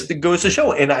it just goes to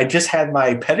show. And I just had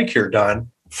my pedicure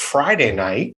done Friday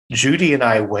night. Judy and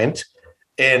I went,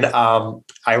 and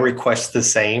I request the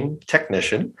same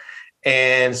technician.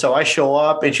 And so I show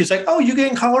up and she's like, oh, you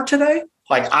getting color today?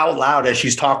 Like out loud as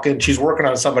she's talking, she's working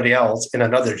on somebody else in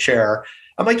another chair.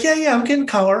 I'm like, yeah, I'm getting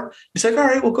color. She's like, all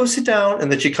right, well, go sit down.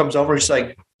 And then she comes over and she's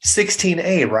like,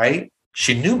 16A, right?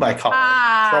 She knew my color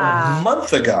from a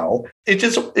month ago.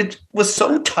 It was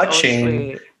so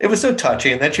touching It was so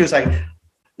touching. And then she was like,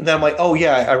 and then I'm like, oh,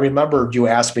 yeah, I remembered you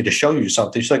asked me to show you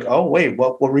something. She's like, oh, wait,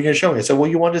 what were you going to show me? I said, well,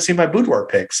 you wanted to see my boudoir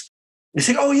pics. You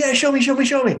said, oh, yeah, show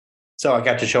me. So I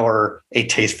got to show her a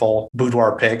tasteful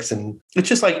boudoir pics. And it's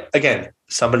just like, again,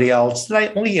 somebody else that I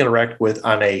only interact with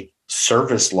on a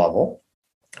service level.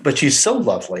 But she's so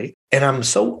lovely. And I'm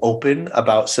so open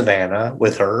about Savannah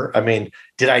with her. I mean,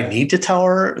 did I need to tell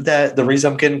her that the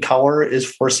reason I'm getting color is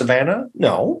for Savannah?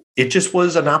 No. It just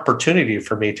was an opportunity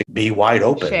for me to be wide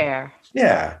open. Share.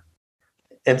 Yeah.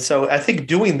 And so I think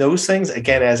doing those things,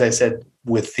 again, as I said,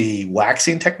 with the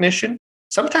waxing technician,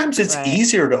 sometimes it's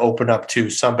easier to open up to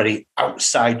somebody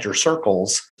outside your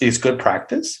circles. Is good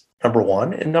practice, number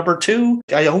one. And number two,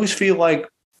 I always feel like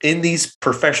in these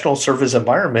professional service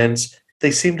environments,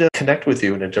 they seem to connect with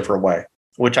you in a different way,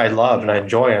 which I love and I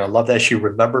enjoy. And I love that she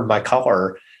remembered my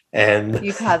color. And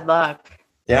you've had luck.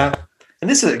 Yeah. And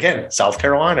this is, again, South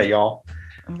Carolina, y'all.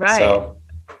 Right.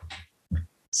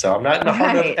 So I'm not in the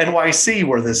heart of NYC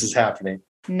where this is happening.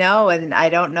 No, and I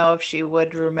don't know if she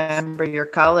would remember your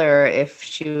color if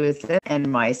she was in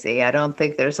NYC. I don't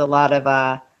think there's a lot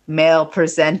of male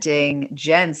presenting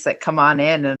gents that come on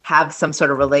in and have some sort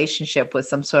of relationship with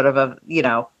some sort of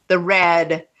the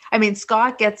red. I mean,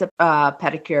 Scott gets a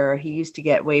pedicure. He used to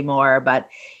get way more, but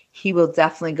he will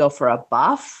definitely go for a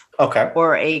buff. Okay.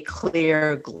 Or a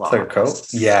clear gloss. Clear coat.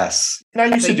 Yes. And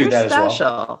I used to do that as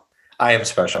well. I am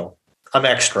special. I'm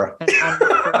extra.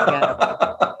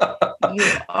 You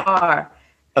are.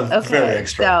 I'm very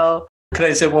extra. So, can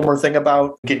I say one more thing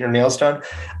about getting your nails done?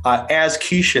 As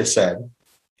Keisha said,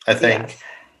 I think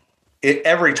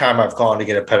every time I've gone to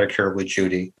get a pedicure with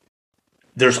Judy,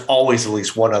 there's always at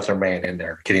least one other man in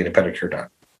there getting a pedicure done.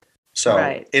 So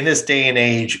in this day and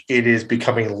age, it is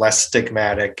becoming less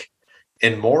stigmatic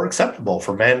and more acceptable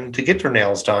for men to get their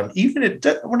nails done. Even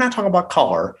we're not talking about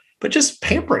color, but just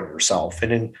pampering yourself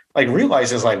and then like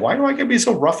realizing like, why do I get to be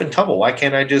so rough and tumble? Why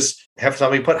can't I just have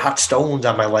somebody put hot stones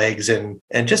on my legs and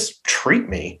just treat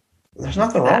me? There's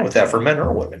nothing wrong with that for men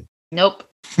or women. Nope.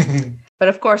 But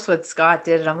of course, what Scott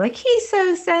did, I'm like, he's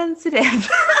so sensitive.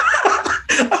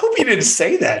 I hope you didn't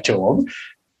say that to him.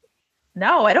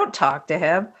 No, I don't talk to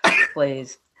him.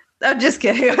 Please. I'm just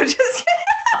kidding.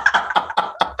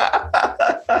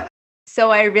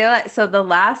 So I realized, the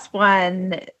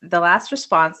last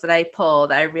response that I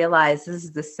pulled, I realized this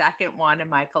is the second one in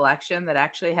my collection that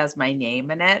actually has my name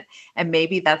in it. And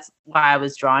maybe that's why I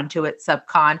was drawn to it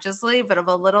subconsciously, but I'm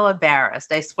a little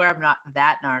embarrassed. I swear I'm not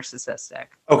that narcissistic.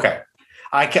 Okay.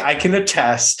 I can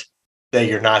attest that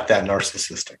you're not that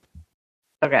narcissistic.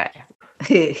 Okay.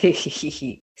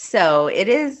 So it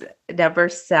is number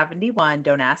 71,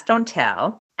 Don't Ask, Don't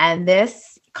Tell. And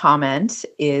this comment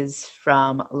is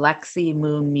from Lexi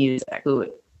Moon Music, who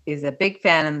is a big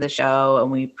fan of the show and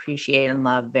we appreciate and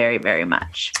love very, very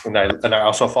much. And I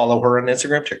also follow her on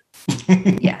Instagram too.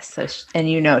 Yes. So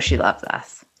and she loves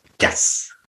us.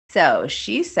 Yes. So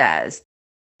she says,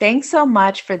 thanks so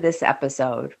much for this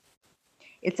episode.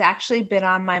 It's actually been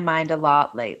on my mind a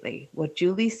lot lately. What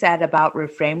Julie said about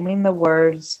reframing the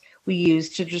words we use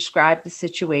to describe the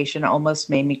situation almost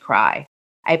made me cry.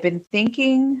 I've been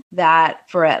thinking that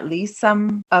for at least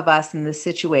some of us in this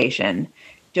situation,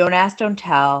 don't ask, don't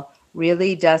tell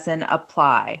really doesn't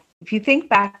apply. If you think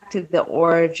back to the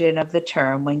origin of the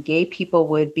term, when gay people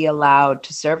would be allowed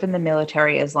to serve in the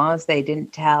military as long as they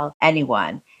didn't tell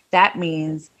anyone, that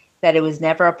means that it was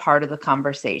never a part of the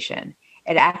conversation.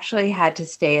 It actually had to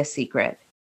stay a secret.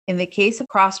 In the case of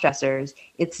crossdressers,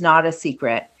 it's not a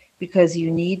secret because you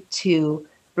need to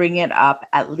bring it up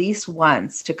at least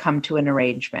once to come to an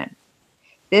arrangement.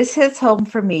 This hits home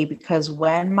for me because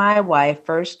when my wife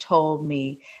first told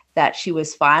me that she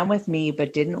was fine with me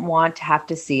but didn't want to have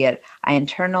to see it, I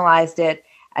internalized it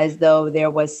as though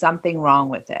there was something wrong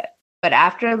with it. But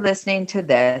after listening to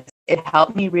this, it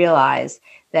helped me realize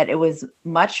that it was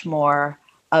much more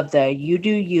of the you do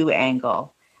you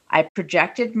angle. I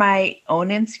projected my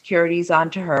own insecurities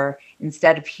onto her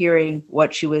instead of hearing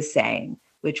what she was saying,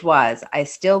 which was, I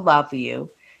still love you.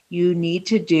 You need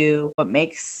to do what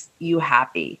makes you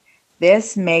happy.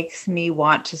 This makes me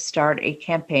want to start a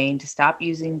campaign to stop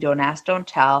using don't ask, don't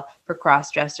tell for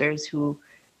crossdressers who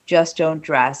just don't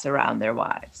dress around their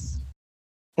wives.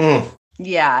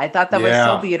 Yeah, I thought that was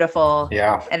so beautiful.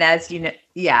 Yeah. And as you know,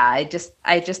 I just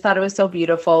thought it was so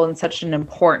beautiful and such an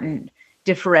important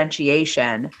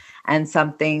differentiation and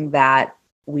something that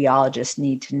we all just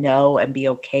need to know and be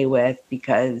okay with,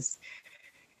 because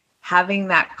having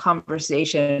that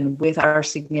conversation with our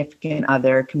significant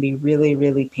other can be really,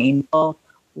 really painful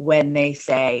when they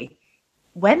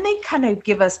kind of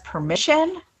give us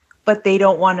permission but they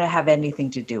don't want to have anything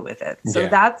to do with it. So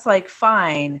that's like,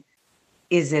 fine.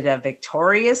 Is it a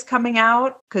victorious coming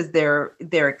out because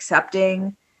they're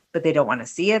accepting, but they don't want to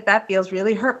see it? That feels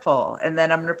really hurtful. And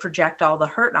then I'm going to project all the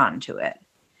hurt onto it.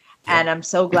 And I'm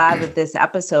so glad that this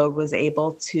episode was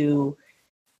able to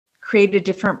create a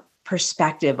different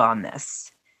perspective on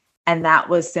this. And that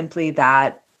was simply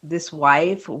that this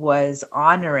wife was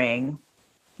honoring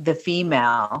the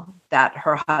female that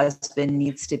her husband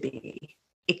needs to be,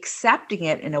 accepting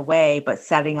it in a way, but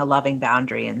setting a loving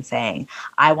boundary and saying,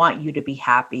 I want you to be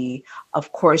happy.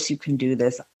 Of course you can do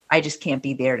this. I just can't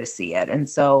be there to see it. And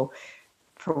so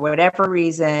for whatever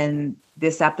reason,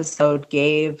 this episode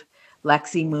gave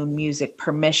Lexi Moon Music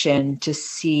permission to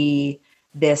see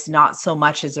this not so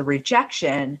much as a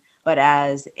rejection, but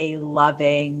as a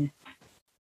loving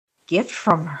gift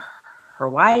from her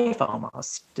wife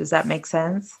almost. Does that make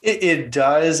sense? It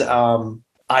does. I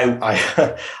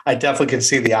definitely can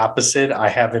see the opposite. I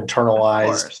have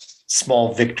internalized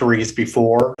small victories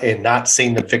before and not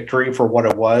seen the victory for what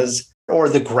it was, or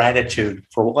the gratitude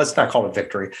for, let's not call it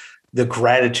victory, the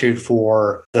gratitude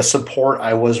for the support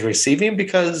I was receiving.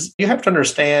 Because you have to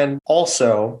understand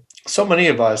also, so many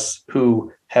of us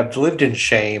who have lived in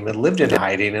shame and lived in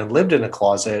hiding and lived in a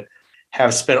closet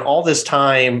have spent all this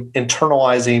time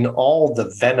internalizing all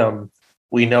the venom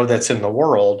we know that's in the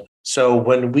world. So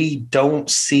when we don't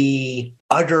see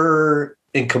utter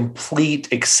and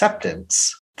complete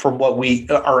acceptance from what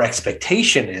our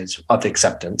expectation is of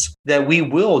acceptance, that we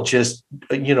will just,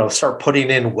 start putting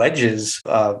in wedges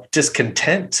of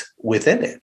discontent within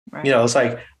it. Right. It's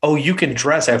like, oh, you can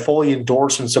dress. I fully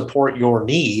endorse and support your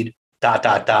need, ... but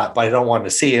I don't want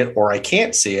to see it, or I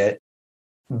can't see it.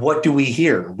 What do we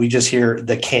hear? We just hear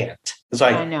the can't. It's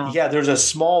like, yeah, there's a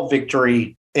small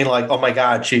victory in like, oh my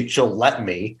God, she'll let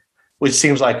me, which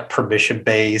seems like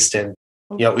permission-based and,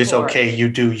 it's okay, you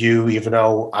do you, even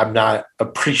though I'm not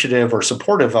appreciative or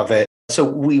supportive of it. So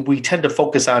we tend to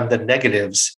focus on the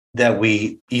negatives that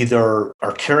we either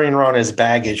are carrying around as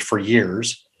baggage for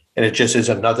years, and it just is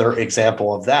another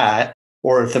example of that,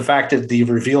 or if the fact that the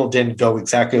reveal didn't go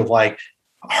exactly like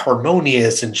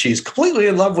harmonious and she's completely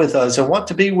in love with us and want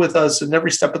to be with us in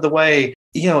every step of the way,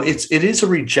 it is a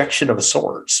rejection of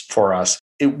sorts for us.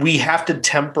 We have to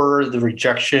temper the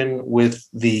rejection with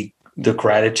the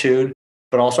gratitude.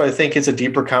 But also, I think it's a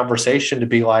deeper conversation to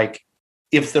be like,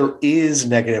 if there is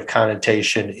negative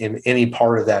connotation in any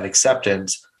part of that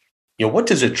acceptance, what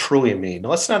does it truly mean?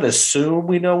 Let's not assume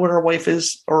we know what our wife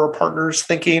is or our partner is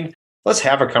thinking. Let's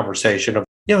have a conversation of,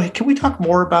 hey, can we talk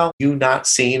more about you not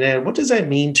seeing it? What does that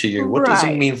mean to you? What does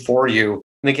it mean for you?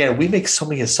 And again, we make so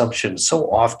many assumptions so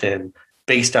often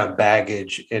based on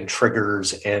baggage and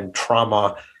triggers and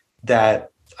trauma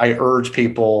that I urge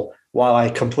people, while I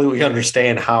completely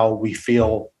understand how we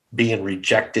feel being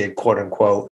rejected, quote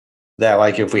unquote, that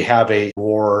like if we have a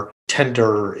more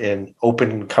tender and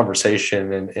open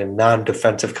conversation and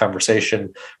non-defensive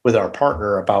conversation with our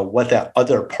partner about what that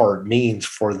other part means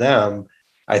for them,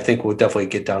 I think we'll definitely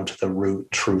get down to the root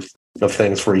truth of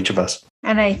things for each of us.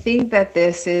 And I think that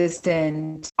this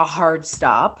isn't a hard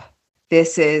stop.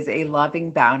 This is a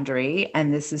loving boundary.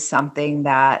 And this is something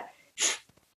that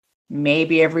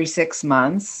maybe every 6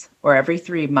 months or every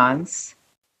 3 months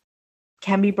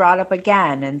can be brought up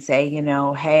again and say,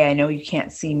 hey, I know you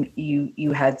can't see me.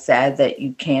 You had said that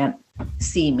you can't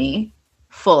see me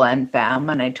full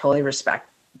enfemme, and I totally respect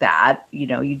that.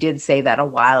 You did say that a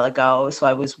while ago. So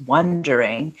I was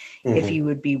wondering if you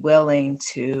would be willing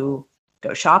to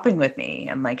go shopping with me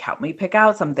and like help me pick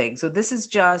out something. So this is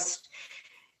just,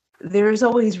 there's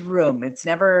always room. It's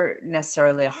never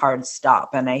necessarily a hard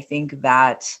stop. And I think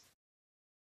that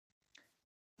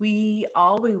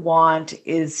all we want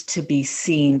is to be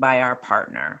seen by our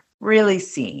partner, really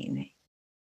seen.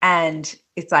 And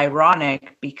it's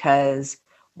ironic because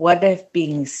what if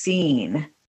being seen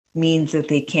means that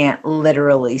they can't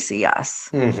literally see us?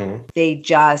 Mm-hmm. They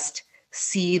just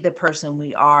see the person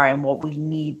we are and what we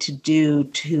need to do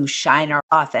to shine our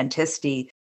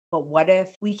authenticity. But what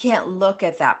if we can't look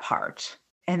at that part?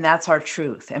 And that's our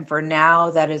truth. And for now,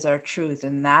 that is our truth.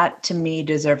 And that to me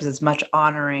deserves as much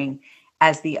honoring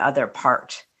as the other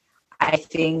part. I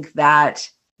think that,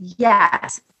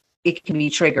 yes, it can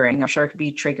be triggering. I'm sure it could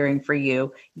be triggering for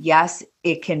you. Yes,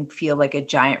 it can feel like a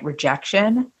giant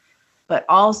rejection, but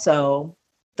also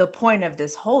the point of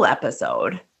this whole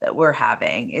episode that we're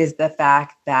having is the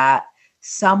fact that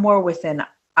somewhere within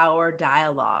our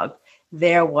dialogue,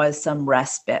 there was some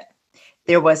respite.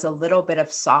 There was a little bit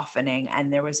of softening,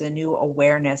 and there was a new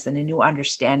awareness and a new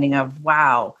understanding of,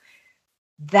 wow,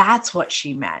 that's what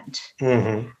she meant.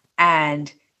 Mm-hmm.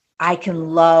 And I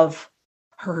can love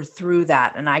her through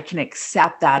that and I can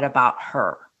accept that about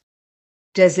her.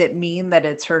 Does it mean that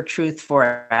it's her truth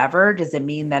forever? Does it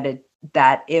mean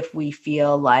that if we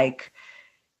feel like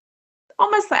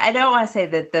almost like, I don't want to say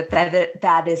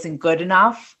that isn't good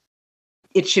enough,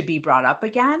 it should be brought up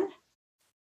again?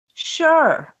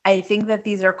 Sure. I think that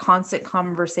these are constant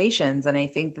conversations, and I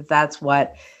think that that's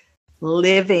what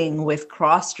living with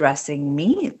cross-dressing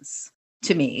means,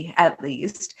 to me at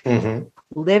least. Mm-hmm.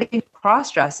 Living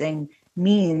cross-dressing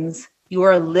means you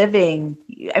are living,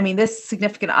 this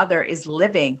significant other is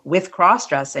living with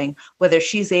cross-dressing, whether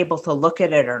she's able to look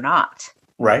at it or not.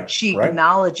 Right. She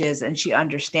acknowledges and she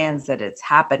understands that it's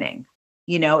happening.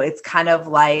 It's kind of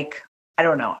like, I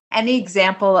don't know, any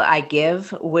example I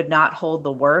give would not hold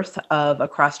the worth of a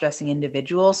cross-dressing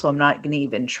individual, so I'm not going to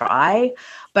even try.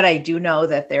 But I do know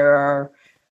that there are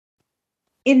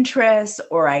interests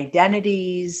or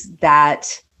identities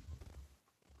that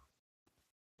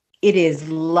it is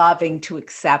loving to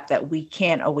accept that we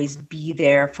can't always be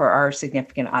there for our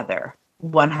significant other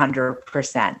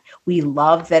 100%. We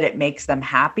love that it makes them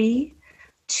happy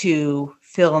to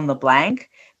fill in the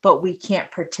blank, but we can't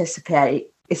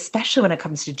participate, especially when it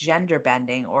comes to gender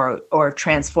bending or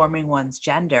transforming one's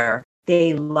gender.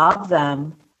 They love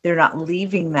them. They're not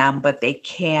leaving them, but they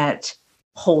can't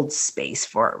hold space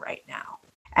for it right now.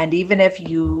 And even if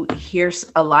you hear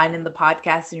a line in the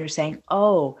podcast and you're saying,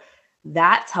 oh,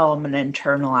 that's how I'm going to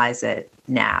internalize it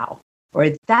now. Or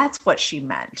that's what she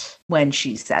meant when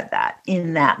she said that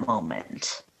in that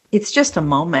moment. It's just a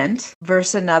moment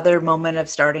versus another moment of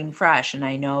starting fresh. And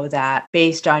I know that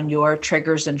based on your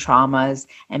triggers and traumas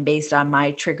and based on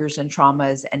my triggers and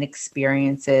traumas and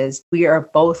experiences, we are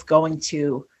both going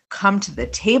to come to the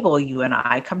table, you and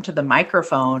I, come to the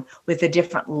microphone with a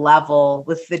different level,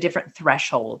 with the different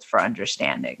threshold for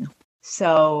understanding.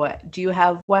 So do you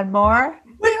have one more?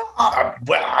 Well,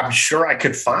 I'm sure I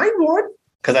could find one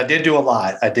because I did do a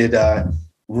lot. I did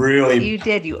really. You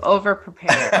did. You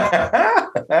over-prepared.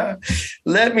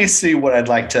 Let me see what I'd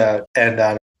like to end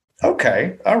on.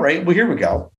 Okay. All right. Well, here we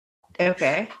go.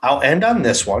 Okay. I'll end on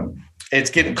this one.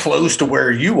 It's getting close to where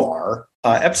you are.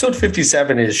 Episode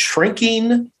 57 is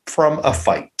Shrinking from a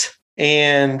Fight.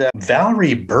 And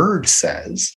Valerie Bird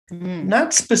says,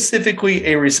 not specifically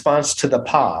a response to the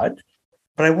pod,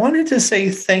 but I wanted to say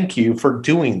thank you for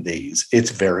doing these.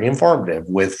 It's very informative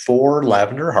with 4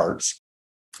 lavender hearts.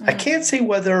 I can't say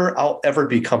whether I'll ever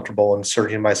be comfortable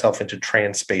inserting myself into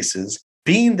trans spaces,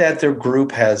 being that their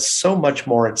group has so much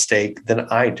more at stake than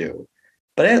I do.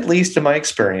 But at least in my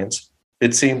experience,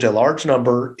 it seems a large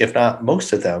number, if not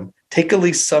most of them, take at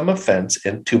least some offense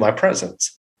into my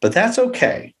presence. But that's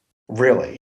okay,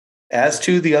 really. As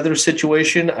to the other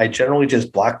situation, I generally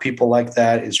just block people like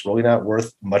that. It's really not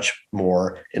worth much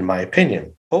more, in my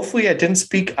opinion. Hopefully, I didn't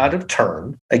speak out of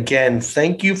turn. Again,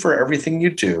 thank you for everything you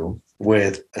do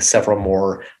with several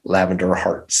more lavender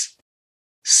hearts.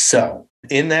 So,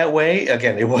 in that way,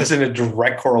 again, it wasn't a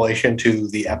direct correlation to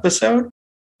the episode,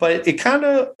 but it kind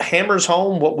of hammers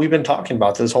home what we've been talking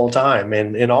about this whole time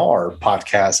and in all our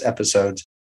podcast episodes.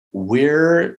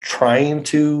 We're trying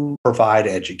to provide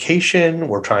education.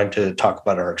 We're trying to talk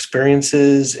about our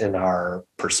experiences and our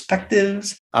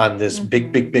perspectives on this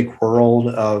big, big, big world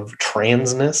of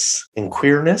transness and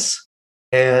queerness.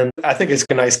 And I think it's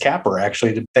a nice capper,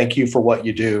 actually, to thank you for what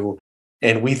you do.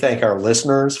 And we thank our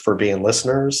listeners for being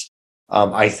listeners.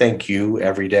 I thank you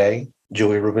every day,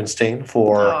 Julie Rubenstein,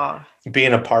 for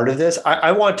being a part of this.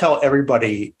 I want to tell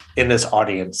everybody in this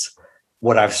audience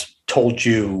what I've told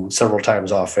you several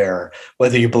times off air,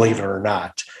 whether you believe it or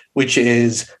not, which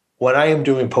is when I am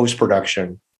doing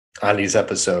post-production on these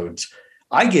episodes,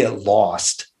 I get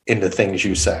lost in the things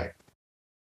you say.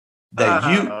 That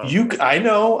I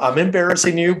know I'm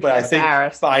embarrassing you, but I think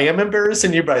I am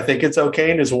embarrassing you, but I think it's okay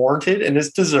and is warranted and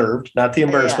is deserved, not the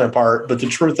embarrassment part, but the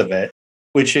truth of it,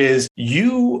 which is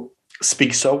you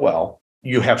speak so well.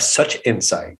 You have such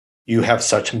insight. You have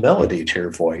such melody to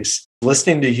your voice.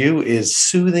 Listening to you is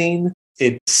soothing.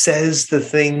 It says the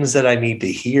things that I need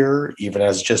to hear, even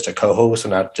as just a co-host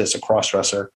and not just a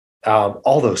crossdresser,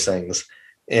 all those things.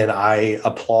 And I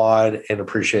applaud and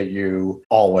appreciate you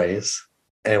always.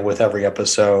 And with every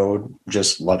episode,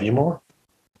 just love you more.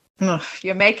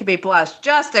 You're making me blush.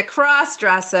 Just a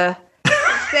crossdresser.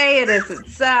 Say it isn't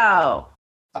so.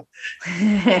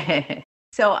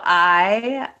 So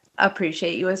I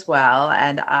appreciate you as well.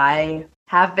 And I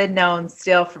have been known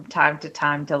still from time to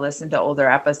time to listen to older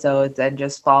episodes and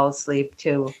just fall asleep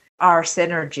to our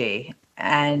synergy.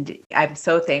 And I'm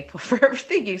so thankful for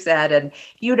everything you said. And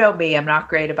you know me, I'm not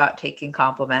great about taking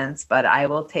compliments, but I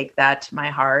will take that to my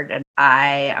heart. And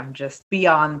I am just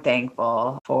beyond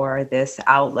thankful for this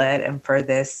outlet and for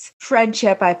this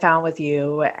friendship I found with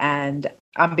you. And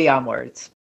I'm beyond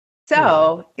words.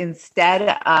 So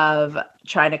instead of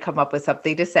trying to come up with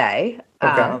something to say,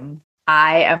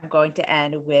 I am going to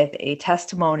end with a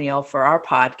testimonial for our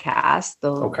podcast.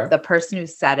 The person who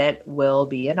said it will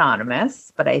be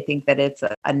anonymous, but I think that it's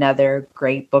another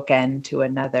great bookend to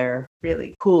another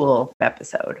really cool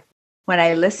episode. When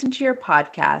I listen to your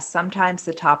podcast, sometimes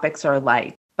the topics are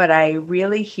light, but I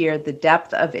really hear the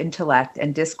depth of intellect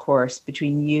and discourse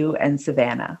between you and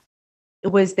Savannah. It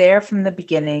was there from the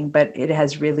beginning, but it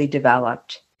has really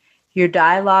developed. Your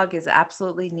dialogue is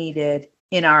absolutely needed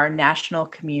in our national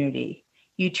community.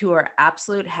 You two are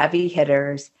absolute heavy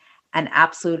hitters and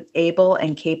absolute able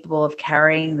and capable of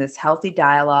carrying this healthy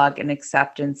dialogue and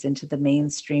acceptance into the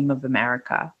mainstream of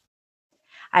America.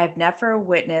 I have never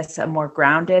witnessed a more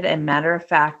grounded and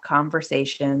matter-of-fact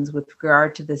conversations with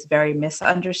regard to this very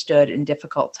misunderstood and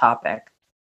difficult topic.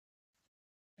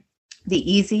 The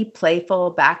easy, playful,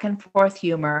 back and forth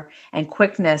humor and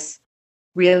quickness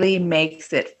really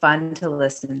makes it fun to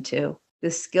listen to.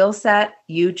 The skill set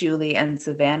you, Julie, and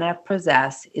Savannah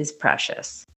possess is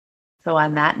precious. So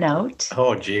on that note.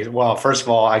 Oh, geez. Well, first of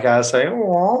all, I got to say,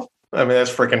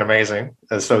 that's freaking amazing.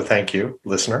 And so thank you,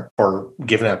 listener, for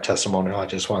giving that testimonial. I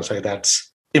just want to say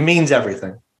it means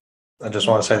everything. I just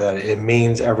want to say that it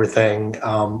means everything.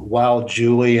 While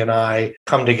Julie and I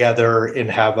come together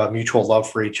and have a mutual love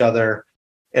for each other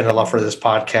and a love for this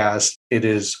podcast, it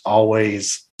is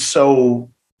always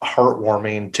so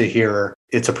heartwarming to hear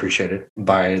it's appreciated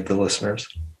by the listeners.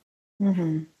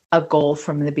 Mm-hmm. A goal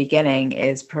from the beginning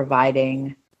is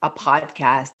providing a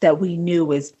podcast that we knew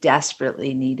was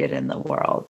desperately needed in the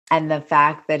world. And the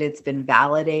fact that it's been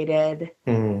validated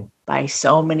by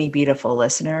so many beautiful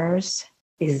listeners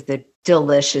is the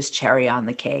delicious cherry on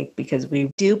the cake, because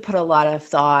we do put a lot of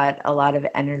thought, a lot of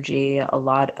energy, a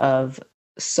lot of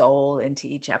soul into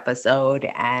each episode.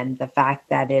 And the fact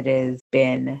that it has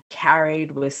been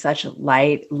carried with such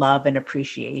light, love, and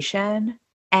appreciation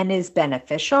and is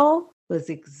beneficial was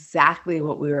exactly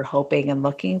what we were hoping and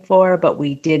looking for, but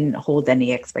we didn't hold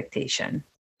any expectation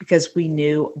because we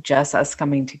knew just us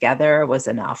coming together was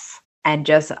enough. And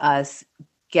just us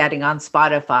getting on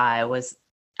Spotify was,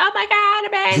 oh my God,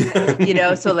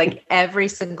 amazing. So like every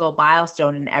single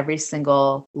milestone and every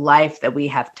single life that we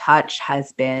have touched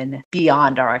has been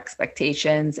beyond our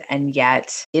expectations. And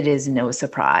yet it is no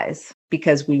surprise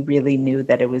because we really knew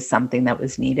that it was something that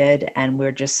was needed. And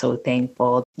we're just so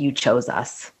thankful you chose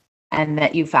us and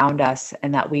that you found us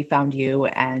and that we found you.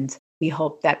 And we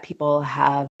hope that people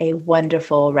have a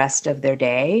wonderful rest of their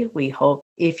day. We hope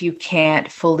if you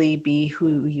can't fully be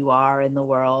who you are in the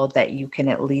world, that you can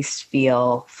at least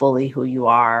feel fully who you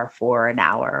are for an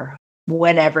hour,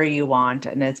 whenever you want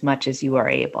and as much as you are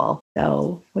able.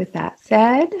 So with that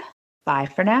said, bye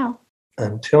for now.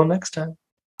 Until next time.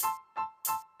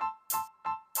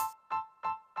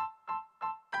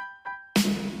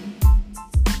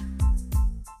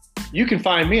 You can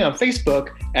find me on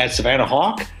Facebook at Savannah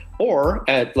HAUK or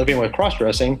at Living with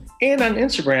Crossdressing, and on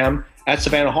Instagram at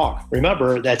Savannah HAUK.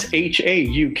 Remember, that's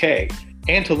HAUK.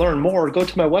 And to learn more, go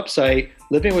to my website,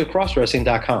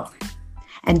 livingwithcrossdressing.com.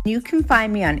 And you can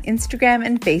find me on Instagram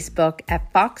and Facebook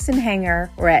at Fox and Hanger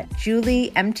or at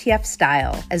Julie MTF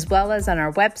Style, as well as on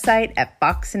our website at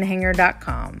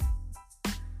foxandhanger.com.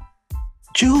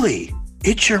 Julie,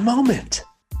 it's your moment.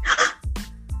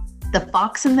 The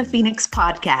Fox and the Phoenix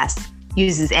podcast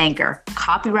uses Anchor.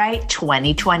 Copyright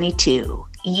 2022.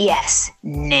 Yes,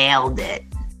 nailed it.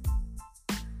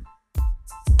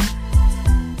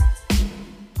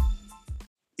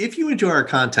 If you enjoy our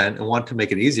content and want to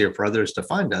make it easier for others to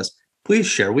find us, please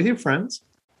share with your friends.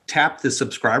 Tap the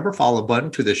subscribe or follow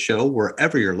button to the show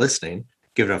wherever you're listening.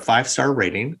 Give it a 5-star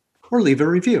rating or leave a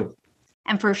review.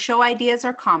 And for show ideas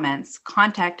or comments,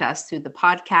 contact us through the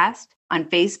podcast on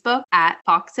Facebook at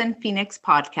Fox and Phoenix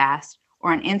Podcast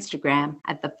or on Instagram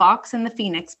at the Fox and the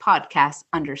Phoenix Podcast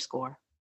 _.